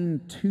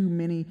seen too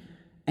many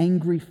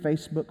angry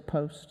Facebook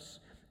posts.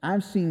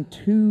 I've seen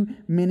too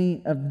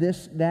many of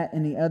this, that,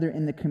 and the other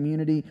in the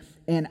community,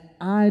 and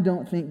I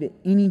don't think that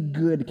any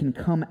good can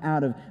come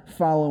out of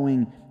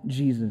following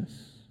Jesus.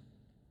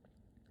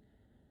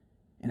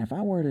 And if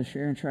I were to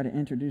share and try to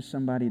introduce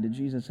somebody to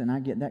Jesus and I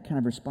get that kind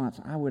of response,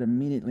 I would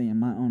immediately, in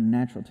my own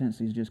natural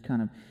tendencies, just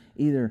kind of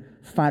either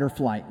fight or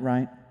flight,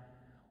 right?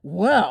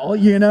 Well,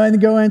 you know,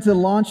 and go into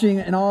launching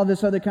and all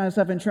this other kind of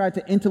stuff and try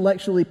to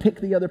intellectually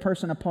pick the other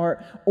person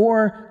apart,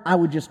 or I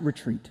would just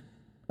retreat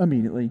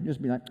immediately.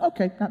 Just be like,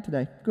 okay, not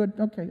today. Good,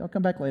 okay, I'll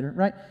come back later,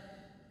 right?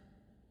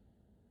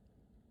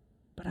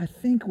 But I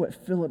think what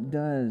Philip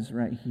does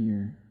right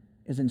here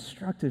is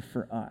instructive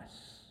for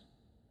us.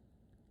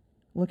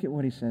 Look at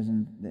what he says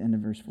in the end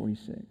of verse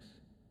 46.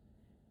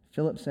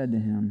 Philip said to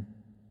him,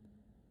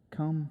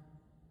 "Come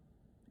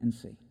and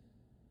see."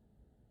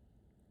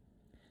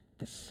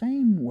 The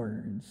same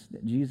words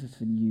that Jesus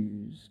had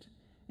used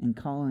in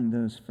calling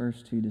those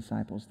first two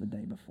disciples the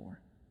day before.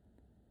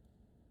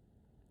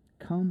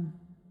 Come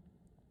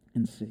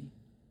and see.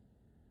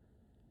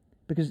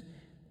 Because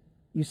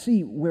you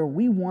see, where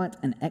we want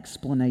an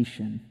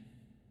explanation,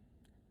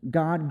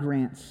 God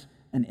grants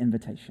an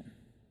invitation.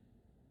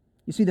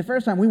 You see, the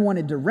first time we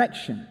wanted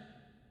direction,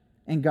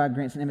 and God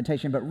grants an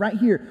invitation. But right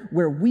here,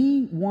 where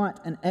we want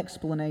an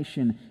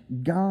explanation,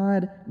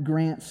 God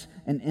grants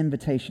an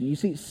invitation. You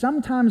see,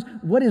 sometimes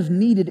what is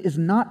needed is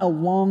not a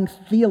long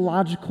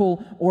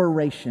theological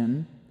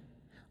oration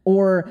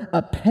or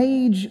a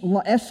page,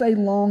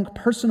 essay-long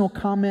personal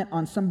comment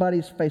on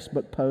somebody's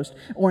Facebook post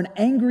or an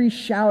angry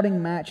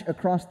shouting match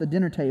across the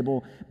dinner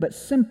table, but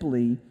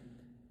simply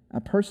a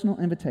personal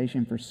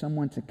invitation for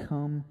someone to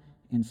come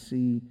and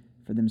see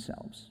for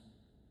themselves.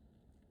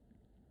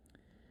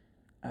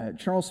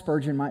 Charles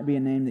Spurgeon might be a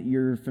name that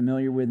you're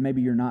familiar with,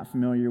 maybe you're not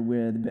familiar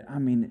with, but I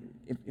mean,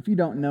 if you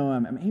don't know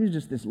him, I mean, he was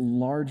just this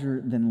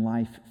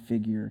larger-than-life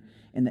figure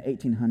in the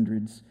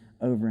 1800s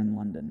over in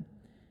London.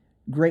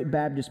 Great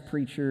Baptist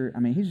preacher. I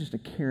mean, he's just a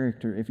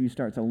character if you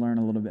start to learn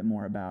a little bit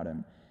more about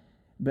him.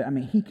 But I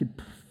mean, he could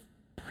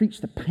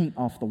preach the paint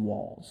off the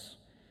walls.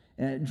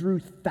 And it drew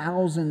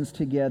thousands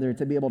together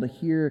to be able to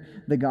hear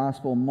the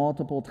gospel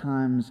multiple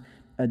times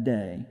a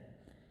day.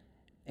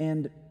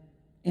 And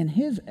in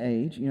his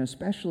age, you know,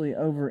 especially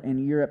over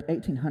in Europe,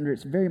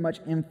 1800s, very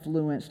much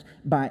influenced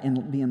by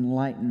the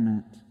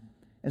Enlightenment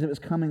as it was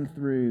coming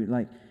through,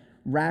 like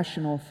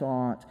rational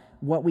thought,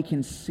 what we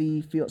can see,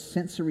 feel,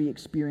 sensory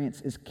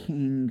experience is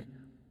king.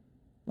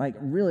 Like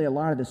really a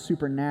lot of the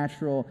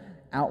supernatural,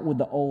 out with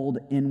the old,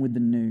 in with the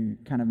new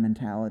kind of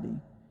mentality.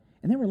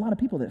 And there were a lot of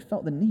people that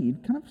felt the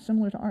need, kind of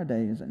similar to our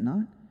day, is it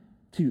not?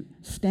 To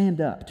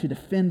stand up, to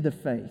defend the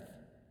faith.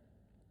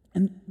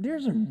 And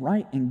there's a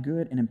right and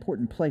good and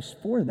important place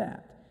for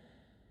that.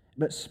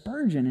 But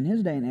Spurgeon, in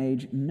his day and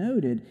age,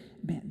 noted,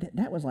 man,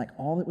 that was like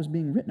all that was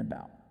being written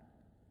about.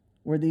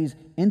 Were these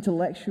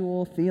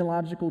intellectual,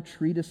 theological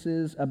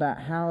treatises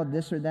about how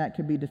this or that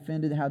could be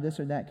defended, how this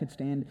or that could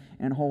stand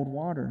and hold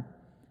water.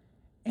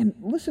 And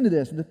listen to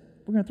this. We're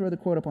going to throw the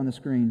quote up on the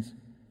screens.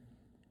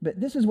 But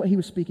this is what he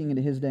was speaking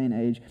into his day and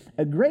age.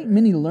 A great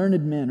many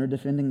learned men are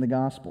defending the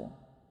gospel.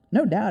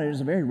 No doubt it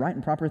is a very right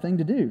and proper thing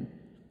to do.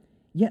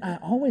 Yet I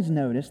always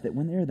notice that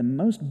when there are the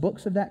most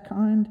books of that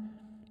kind,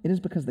 it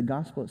is because the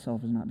gospel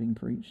itself is not being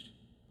preached.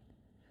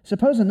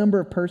 Suppose a number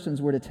of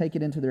persons were to take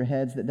it into their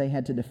heads that they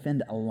had to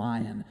defend a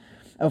lion,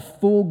 a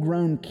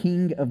full-grown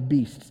king of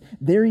beasts.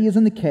 There he is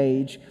in the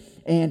cage,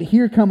 and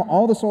here come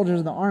all the soldiers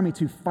of the army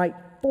to fight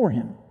for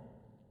him.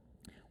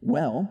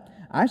 Well,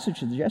 I should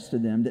suggest to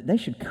them that they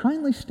should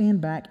kindly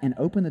stand back and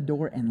open the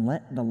door and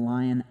let the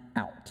lion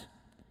out.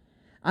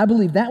 I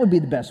believe that would be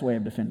the best way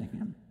of defending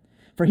him,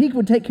 for he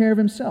would take care of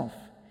himself.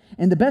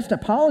 And the best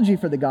apology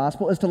for the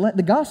gospel is to let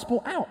the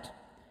gospel out.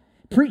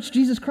 Preach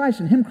Jesus Christ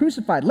and him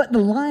crucified. Let the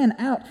lion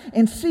out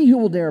and see who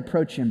will dare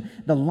approach him.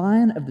 The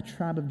Lion of the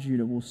tribe of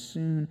Judah will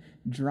soon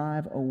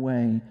drive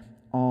away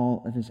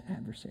all of his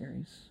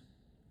adversaries.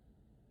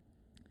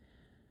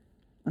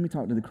 Let me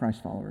talk to the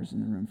Christ followers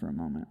in the room for a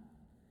moment.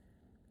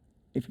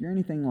 If you're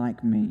anything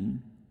like me,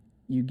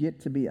 you get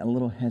to be a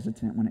little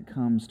hesitant when it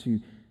comes to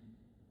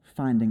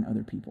finding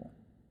other people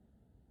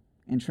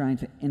and trying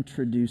to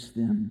introduce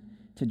them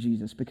to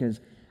Jesus, because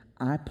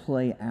I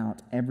play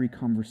out every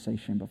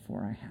conversation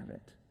before I have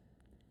it.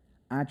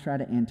 I try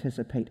to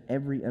anticipate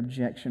every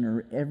objection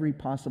or every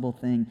possible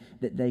thing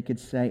that they could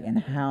say,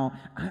 and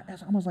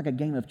it's almost like a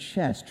game of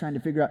chess, trying to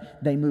figure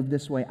out, they move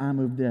this way, I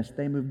move this,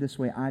 they move this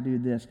way, I do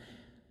this.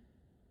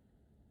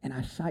 And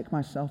I psych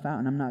myself out,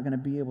 and I'm not going to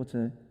be able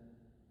to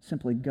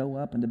simply go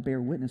up and to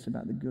bear witness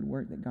about the good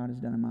work that God has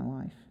done in my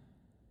life.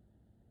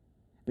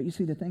 But you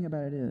see, the thing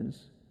about it is,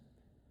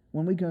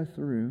 when we go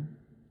through,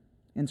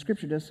 and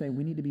Scripture does say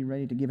we need to be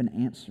ready to give an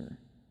answer.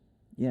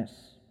 Yes,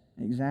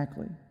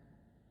 exactly.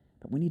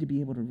 But we need to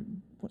be able to,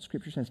 what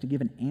Scripture says, to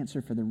give an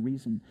answer for the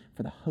reason,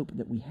 for the hope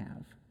that we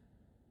have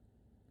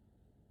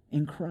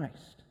in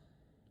Christ.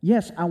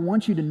 Yes, I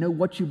want you to know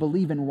what you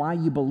believe and why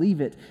you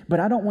believe it, but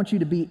I don't want you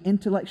to be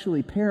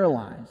intellectually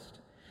paralyzed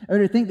or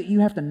to think that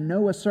you have to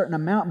know a certain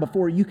amount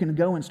before you can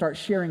go and start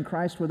sharing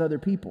Christ with other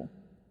people.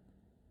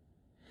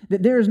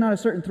 That there is not a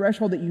certain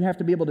threshold that you have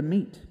to be able to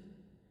meet.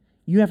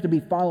 You have to be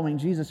following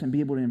Jesus and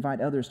be able to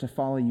invite others to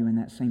follow you in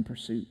that same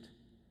pursuit.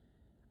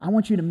 I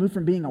want you to move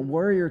from being a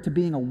warrior to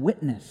being a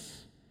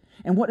witness.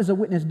 And what does a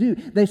witness do?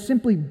 They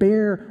simply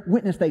bear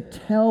witness. They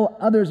tell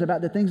others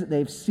about the things that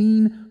they've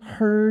seen,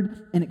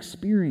 heard, and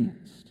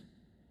experienced.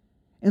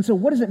 And so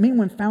what does it mean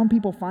when found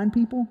people find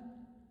people?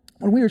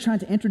 When we are trying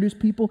to introduce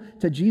people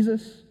to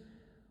Jesus?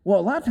 Well,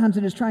 a lot of times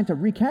it is trying to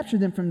recapture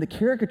them from the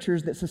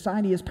caricatures that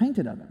society has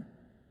painted of them,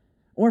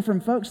 or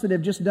from folks that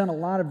have just done a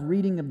lot of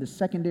reading of the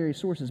secondary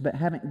sources but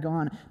haven't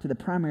gone to the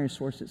primary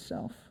source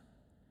itself.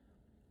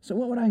 So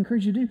what would I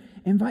encourage you to do?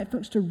 Invite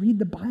folks to read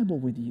the Bible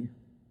with you.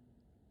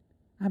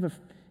 I have a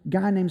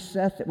guy named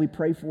Seth that we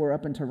pray for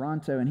up in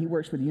Toronto, and he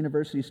works with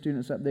university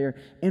students up there,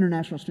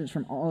 international students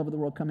from all over the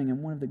world coming,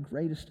 and one of the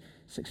greatest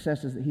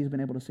successes that he's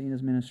been able to see in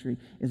his ministry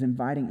is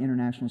inviting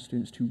international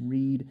students to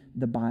read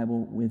the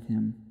Bible with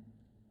him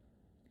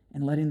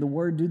and letting the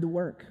Word do the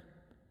work.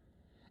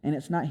 And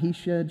it's not he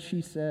said,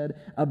 she said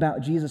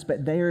about Jesus,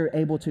 but they are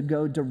able to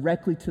go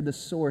directly to the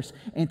source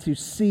and to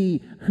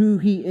see who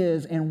he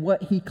is and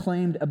what he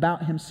claimed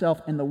about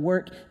himself and the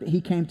work that he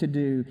came to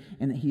do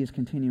and that he is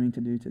continuing to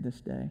do to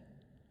this day.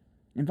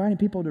 Inviting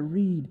people to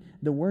read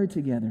the Word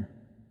together.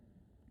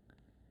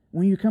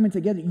 When you're coming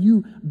together,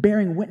 you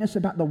bearing witness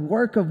about the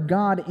work of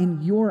God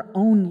in your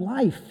own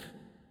life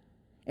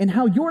and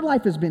how your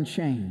life has been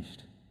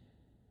changed.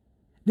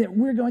 That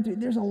we're going through,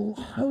 there's a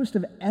host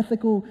of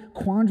ethical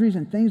quandaries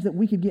and things that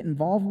we could get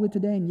involved with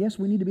today. And yes,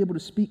 we need to be able to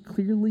speak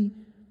clearly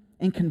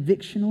and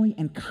convictionally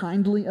and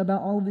kindly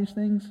about all of these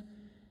things.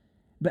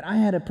 But I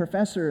had a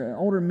professor, an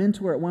older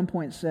mentor at one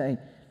point say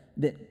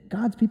that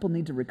God's people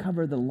need to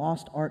recover the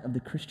lost art of the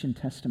Christian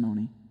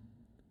testimony,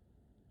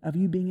 of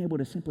you being able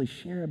to simply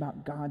share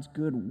about God's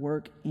good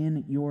work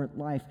in your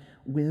life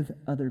with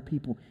other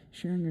people,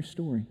 sharing your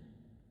story.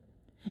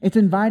 It's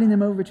inviting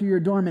them over to your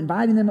dorm,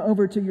 inviting them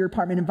over to your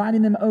apartment,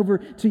 inviting them over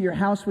to your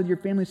house with your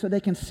family so they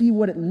can see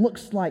what it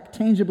looks like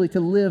tangibly to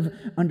live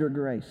under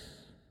grace.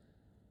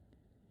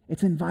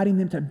 It's inviting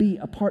them to be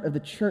a part of the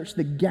church,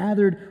 the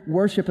gathered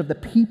worship of the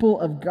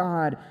people of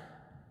God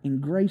in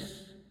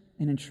grace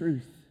and in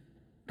truth,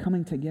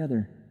 coming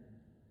together,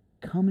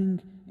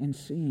 coming and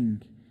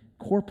seeing,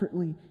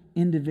 corporately,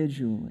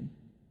 individually.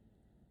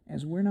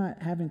 As we're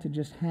not having to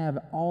just have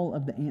all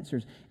of the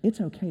answers, it's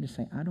okay to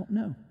say, I don't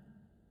know.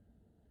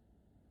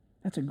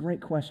 That's a great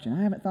question.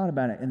 I haven't thought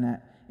about it in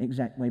that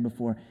exact way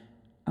before.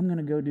 I'm going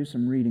to go do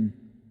some reading.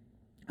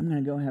 I'm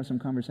going to go have some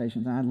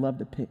conversations. And I'd love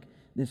to pick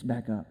this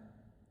back up.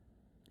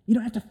 You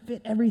don't have to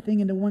fit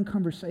everything into one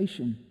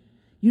conversation.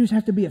 You just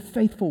have to be a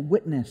faithful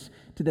witness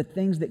to the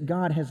things that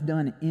God has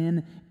done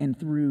in and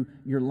through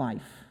your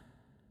life.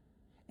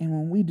 And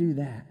when we do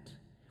that,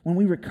 when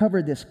we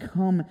recover this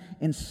come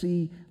and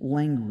see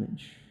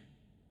language,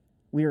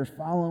 we are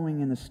following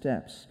in the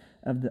steps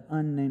of the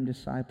unnamed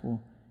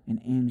disciple and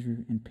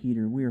Andrew and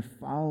Peter. We are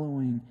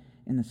following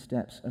in the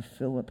steps of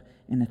Philip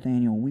and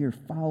Nathaniel. We are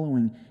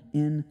following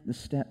in the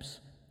steps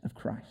of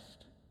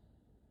Christ.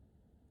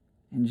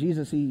 And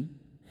Jesus, he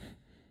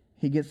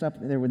gets up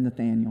there with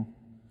Nathaniel.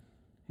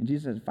 And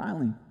Jesus says,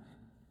 finally,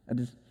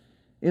 an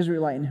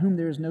Israelite in whom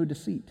there is no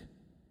deceit.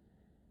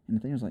 And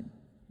Nathaniel's like,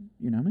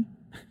 you know me?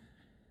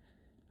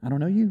 I don't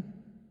know you.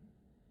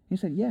 He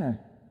said, yeah,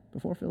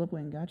 before Philip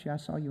went and got you, I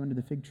saw you under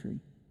the fig tree.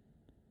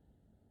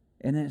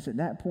 And then it's at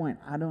that point,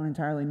 I don't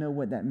entirely know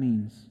what that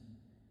means.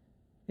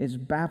 It's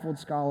baffled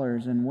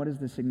scholars and what is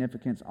the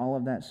significance, all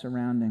of that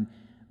surrounding.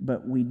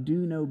 But we do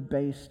know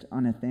based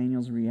on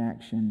Nathanael's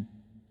reaction,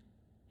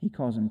 he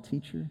calls him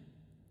teacher,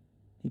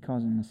 he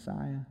calls him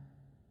Messiah,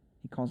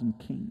 he calls him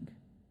king.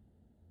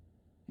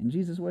 And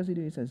Jesus, what does he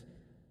do? He says,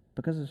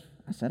 because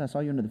I said I saw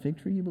you under the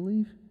fig tree, you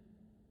believe?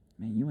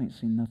 Man, you ain't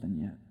seen nothing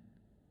yet.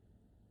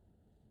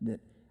 That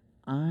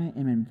I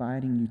am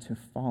inviting you to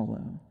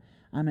follow.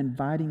 I'm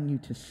inviting you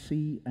to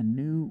see a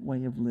new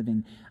way of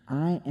living.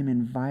 I am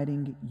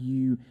inviting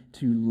you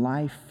to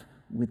life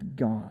with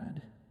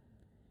God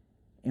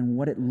and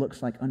what it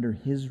looks like under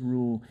His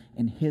rule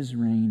and His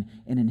reign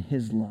and in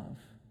His love.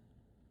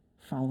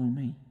 Follow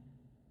me.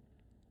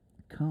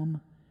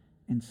 Come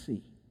and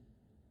see.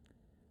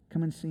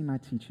 Come and see my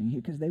teaching.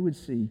 Because they would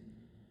see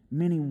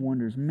many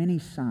wonders, many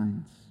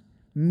signs,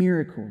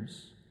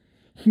 miracles,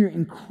 hear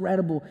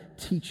incredible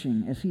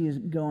teaching as He is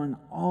going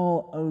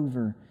all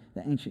over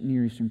the ancient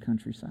Near Eastern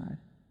countryside.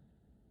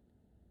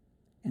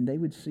 And they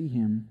would see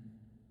Him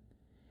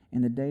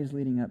in the days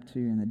leading up to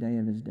and the day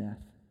of His death,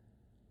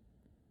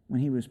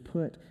 when He was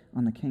put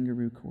on the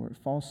kangaroo court,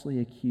 falsely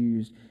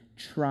accused,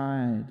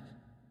 tried,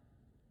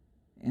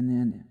 and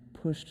then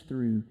pushed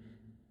through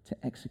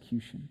to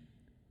execution.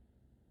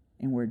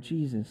 And where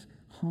Jesus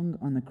hung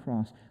on the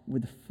cross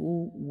with the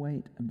full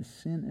weight of the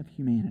sin of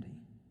humanity.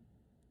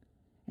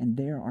 And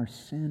there our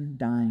sin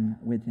dying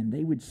with Him.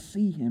 They would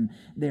see Him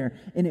there,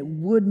 and it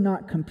would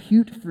not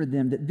compute for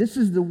them that this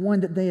is the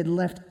one that they had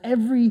left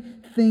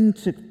everything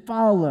to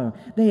follow.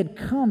 They had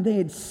come, they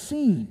had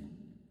seen.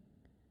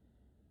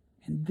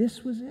 And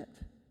this was it.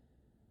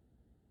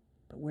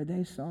 But where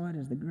they saw it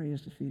as the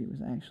greatest defeat, it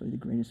was actually the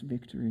greatest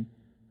victory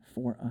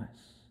for us.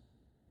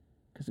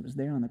 Because it was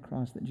there on the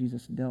cross that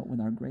Jesus dealt with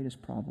our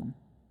greatest problem,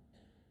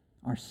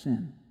 our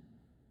sin,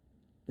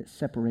 that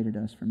separated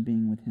us from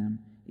being with Him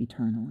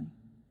eternally.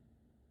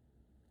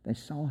 They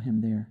saw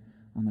Him there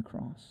on the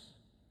cross.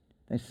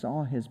 They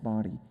saw His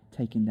body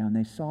taken down.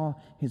 They saw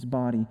His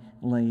body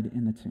laid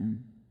in the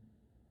tomb.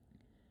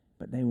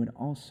 But they would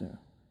also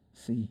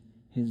see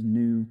His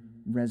new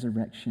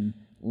resurrection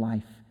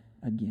life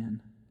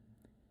again.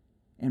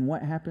 And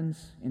what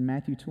happens in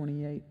Matthew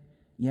 28?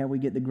 Yeah, we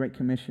get the Great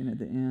Commission at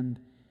the end.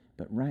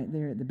 But right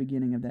there at the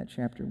beginning of that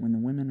chapter, when the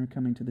women are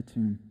coming to the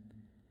tomb,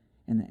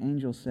 and the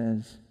angel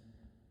says,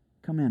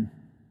 come in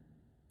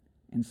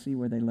and see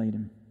where they laid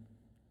Him.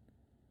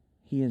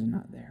 He is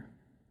not there.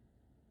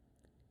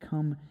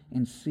 Come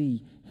and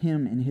see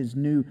Him in His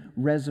new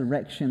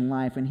resurrection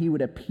life. And He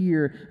would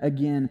appear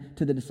again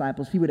to the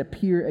disciples. He would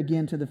appear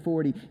again to the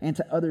 40 and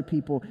to other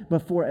people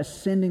before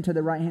ascending to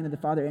the right hand of the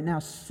Father and now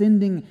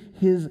sending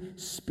His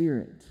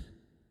Spirit.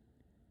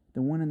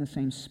 The one and the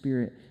same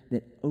Spirit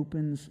that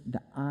opens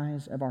the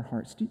eyes of our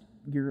hearts.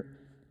 Your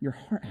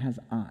heart has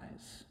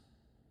eyes.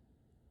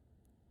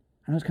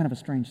 I know it's kind of a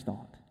strange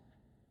thought.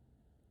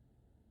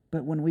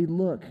 But when we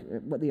look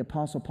at what the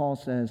Apostle Paul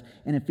says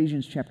in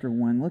Ephesians chapter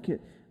 1, look at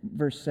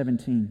verse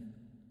 17.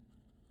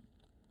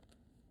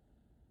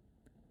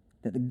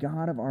 That the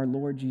God of our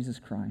Lord Jesus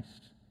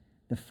Christ,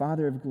 the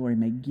Father of glory,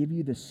 may give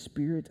you the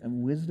spirit of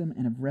wisdom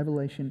and of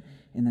revelation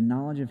in the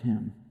knowledge of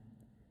Him,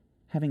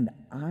 having the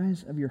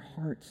eyes of your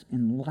hearts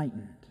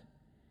enlightened,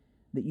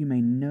 that you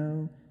may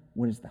know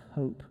what is the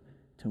hope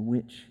to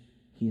which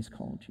He has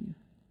called you.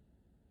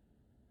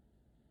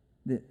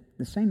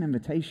 The same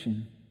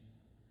invitation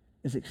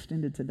is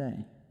extended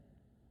today.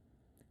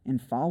 In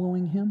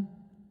following Him,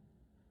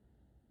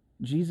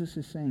 Jesus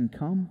is saying,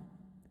 come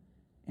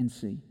and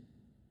see. And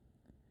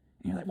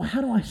you're like, well,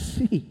 how do I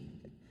see?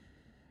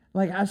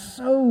 Like, I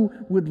so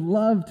would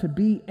love to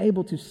be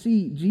able to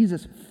see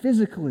Jesus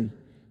physically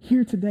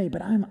here today,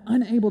 but I'm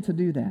unable to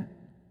do that.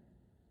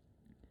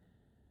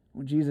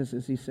 Well, Jesus,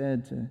 as He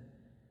said to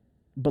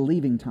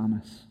believing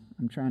Thomas,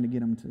 I'm trying to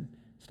get him to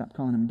stop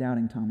calling him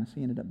doubting Thomas.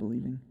 He ended up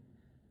believing.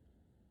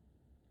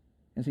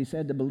 As He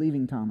said to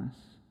believing Thomas,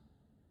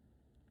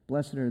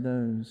 blessed are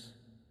those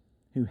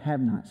who have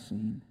not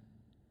seen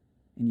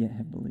and yet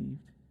have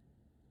believed.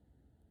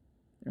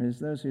 There is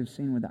those who have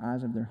seen with the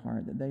eyes of their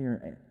heart that they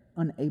are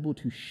unable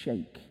to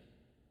shake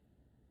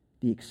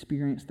the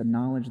experience, the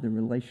knowledge, the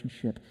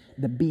relationship,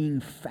 the being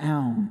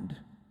found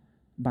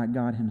by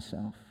God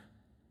Himself.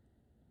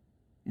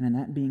 And in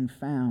that being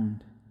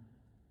found,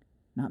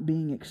 not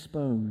being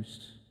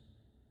exposed,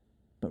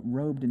 but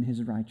robed in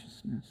His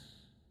righteousness,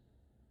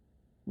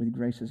 with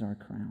grace as our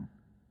crown.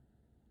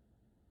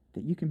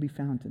 That you can be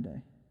found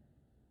today.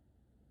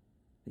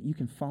 That you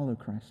can follow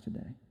Christ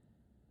today.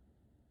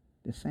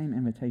 The same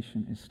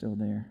invitation is still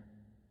there.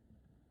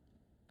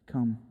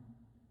 Come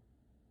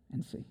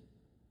and see.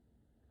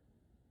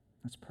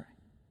 Let's pray.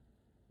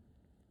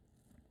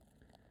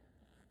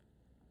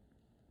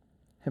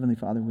 Heavenly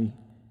Father, we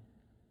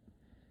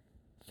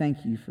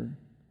thank You for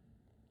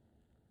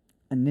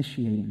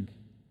initiating,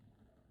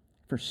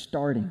 for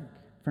starting,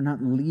 for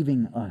not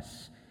leaving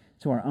us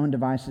to our own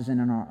devices and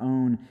in our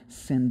own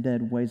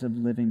sin-dead ways of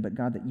living, but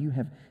God, that You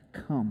have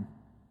come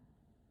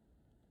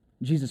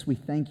Jesus, we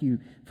thank you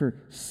for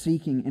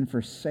seeking and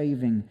for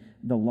saving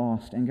the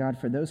lost. And God,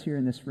 for those here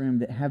in this room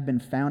that have been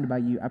found by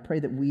you, I pray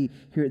that we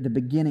here at the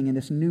beginning, in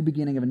this new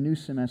beginning of a new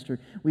semester,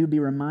 we would be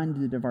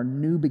reminded of our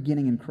new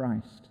beginning in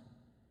Christ.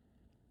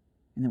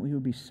 And that we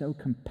would be so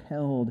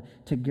compelled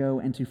to go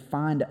and to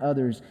find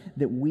others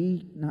that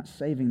we, not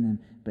saving them,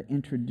 but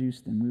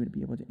introduce them. We would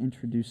be able to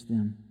introduce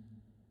them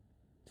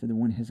to the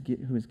one who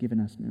has given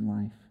us new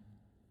life.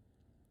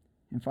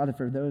 And Father,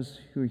 for those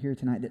who are here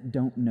tonight that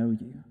don't know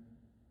you,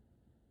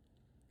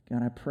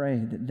 God, I pray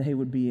that they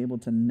would be able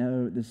to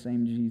know the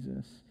same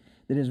Jesus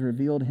that has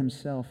revealed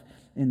himself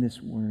in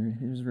this word,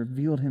 who has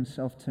revealed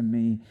himself to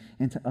me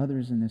and to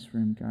others in this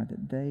room, God,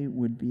 that they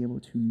would be able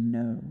to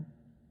know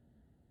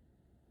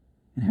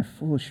and have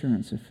full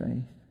assurance of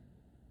faith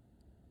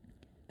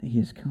that he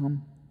has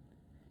come,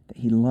 that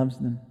he loves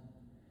them,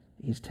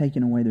 that he has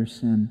taken away their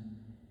sin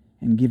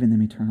and given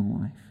them eternal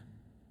life.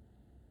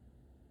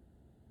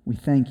 We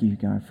thank you,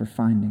 God, for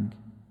finding,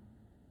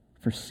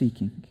 for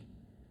seeking.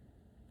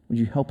 Would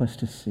you help us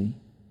to see?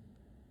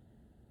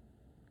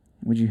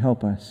 Would you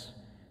help us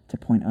to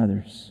point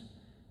others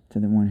to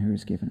the one who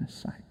has given us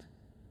sight?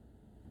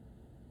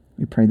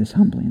 We pray this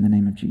humbly in the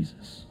name of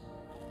Jesus.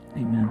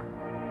 Amen.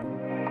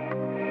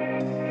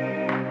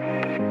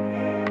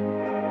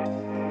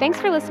 Thanks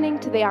for listening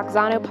to the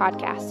Oxano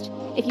podcast.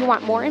 If you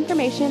want more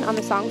information on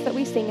the songs that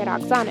we sing at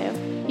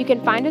Oxano, you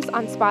can find us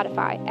on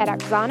Spotify at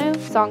Oxano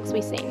Songs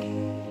We Sing.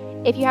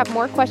 If you have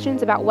more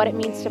questions about what it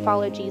means to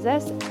follow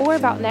Jesus or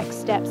about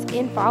next steps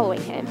in following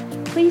him,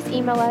 please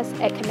email us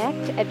at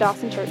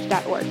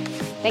connect@dawsonchurch.org.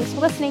 Thanks for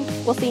listening.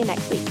 We'll see you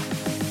next week.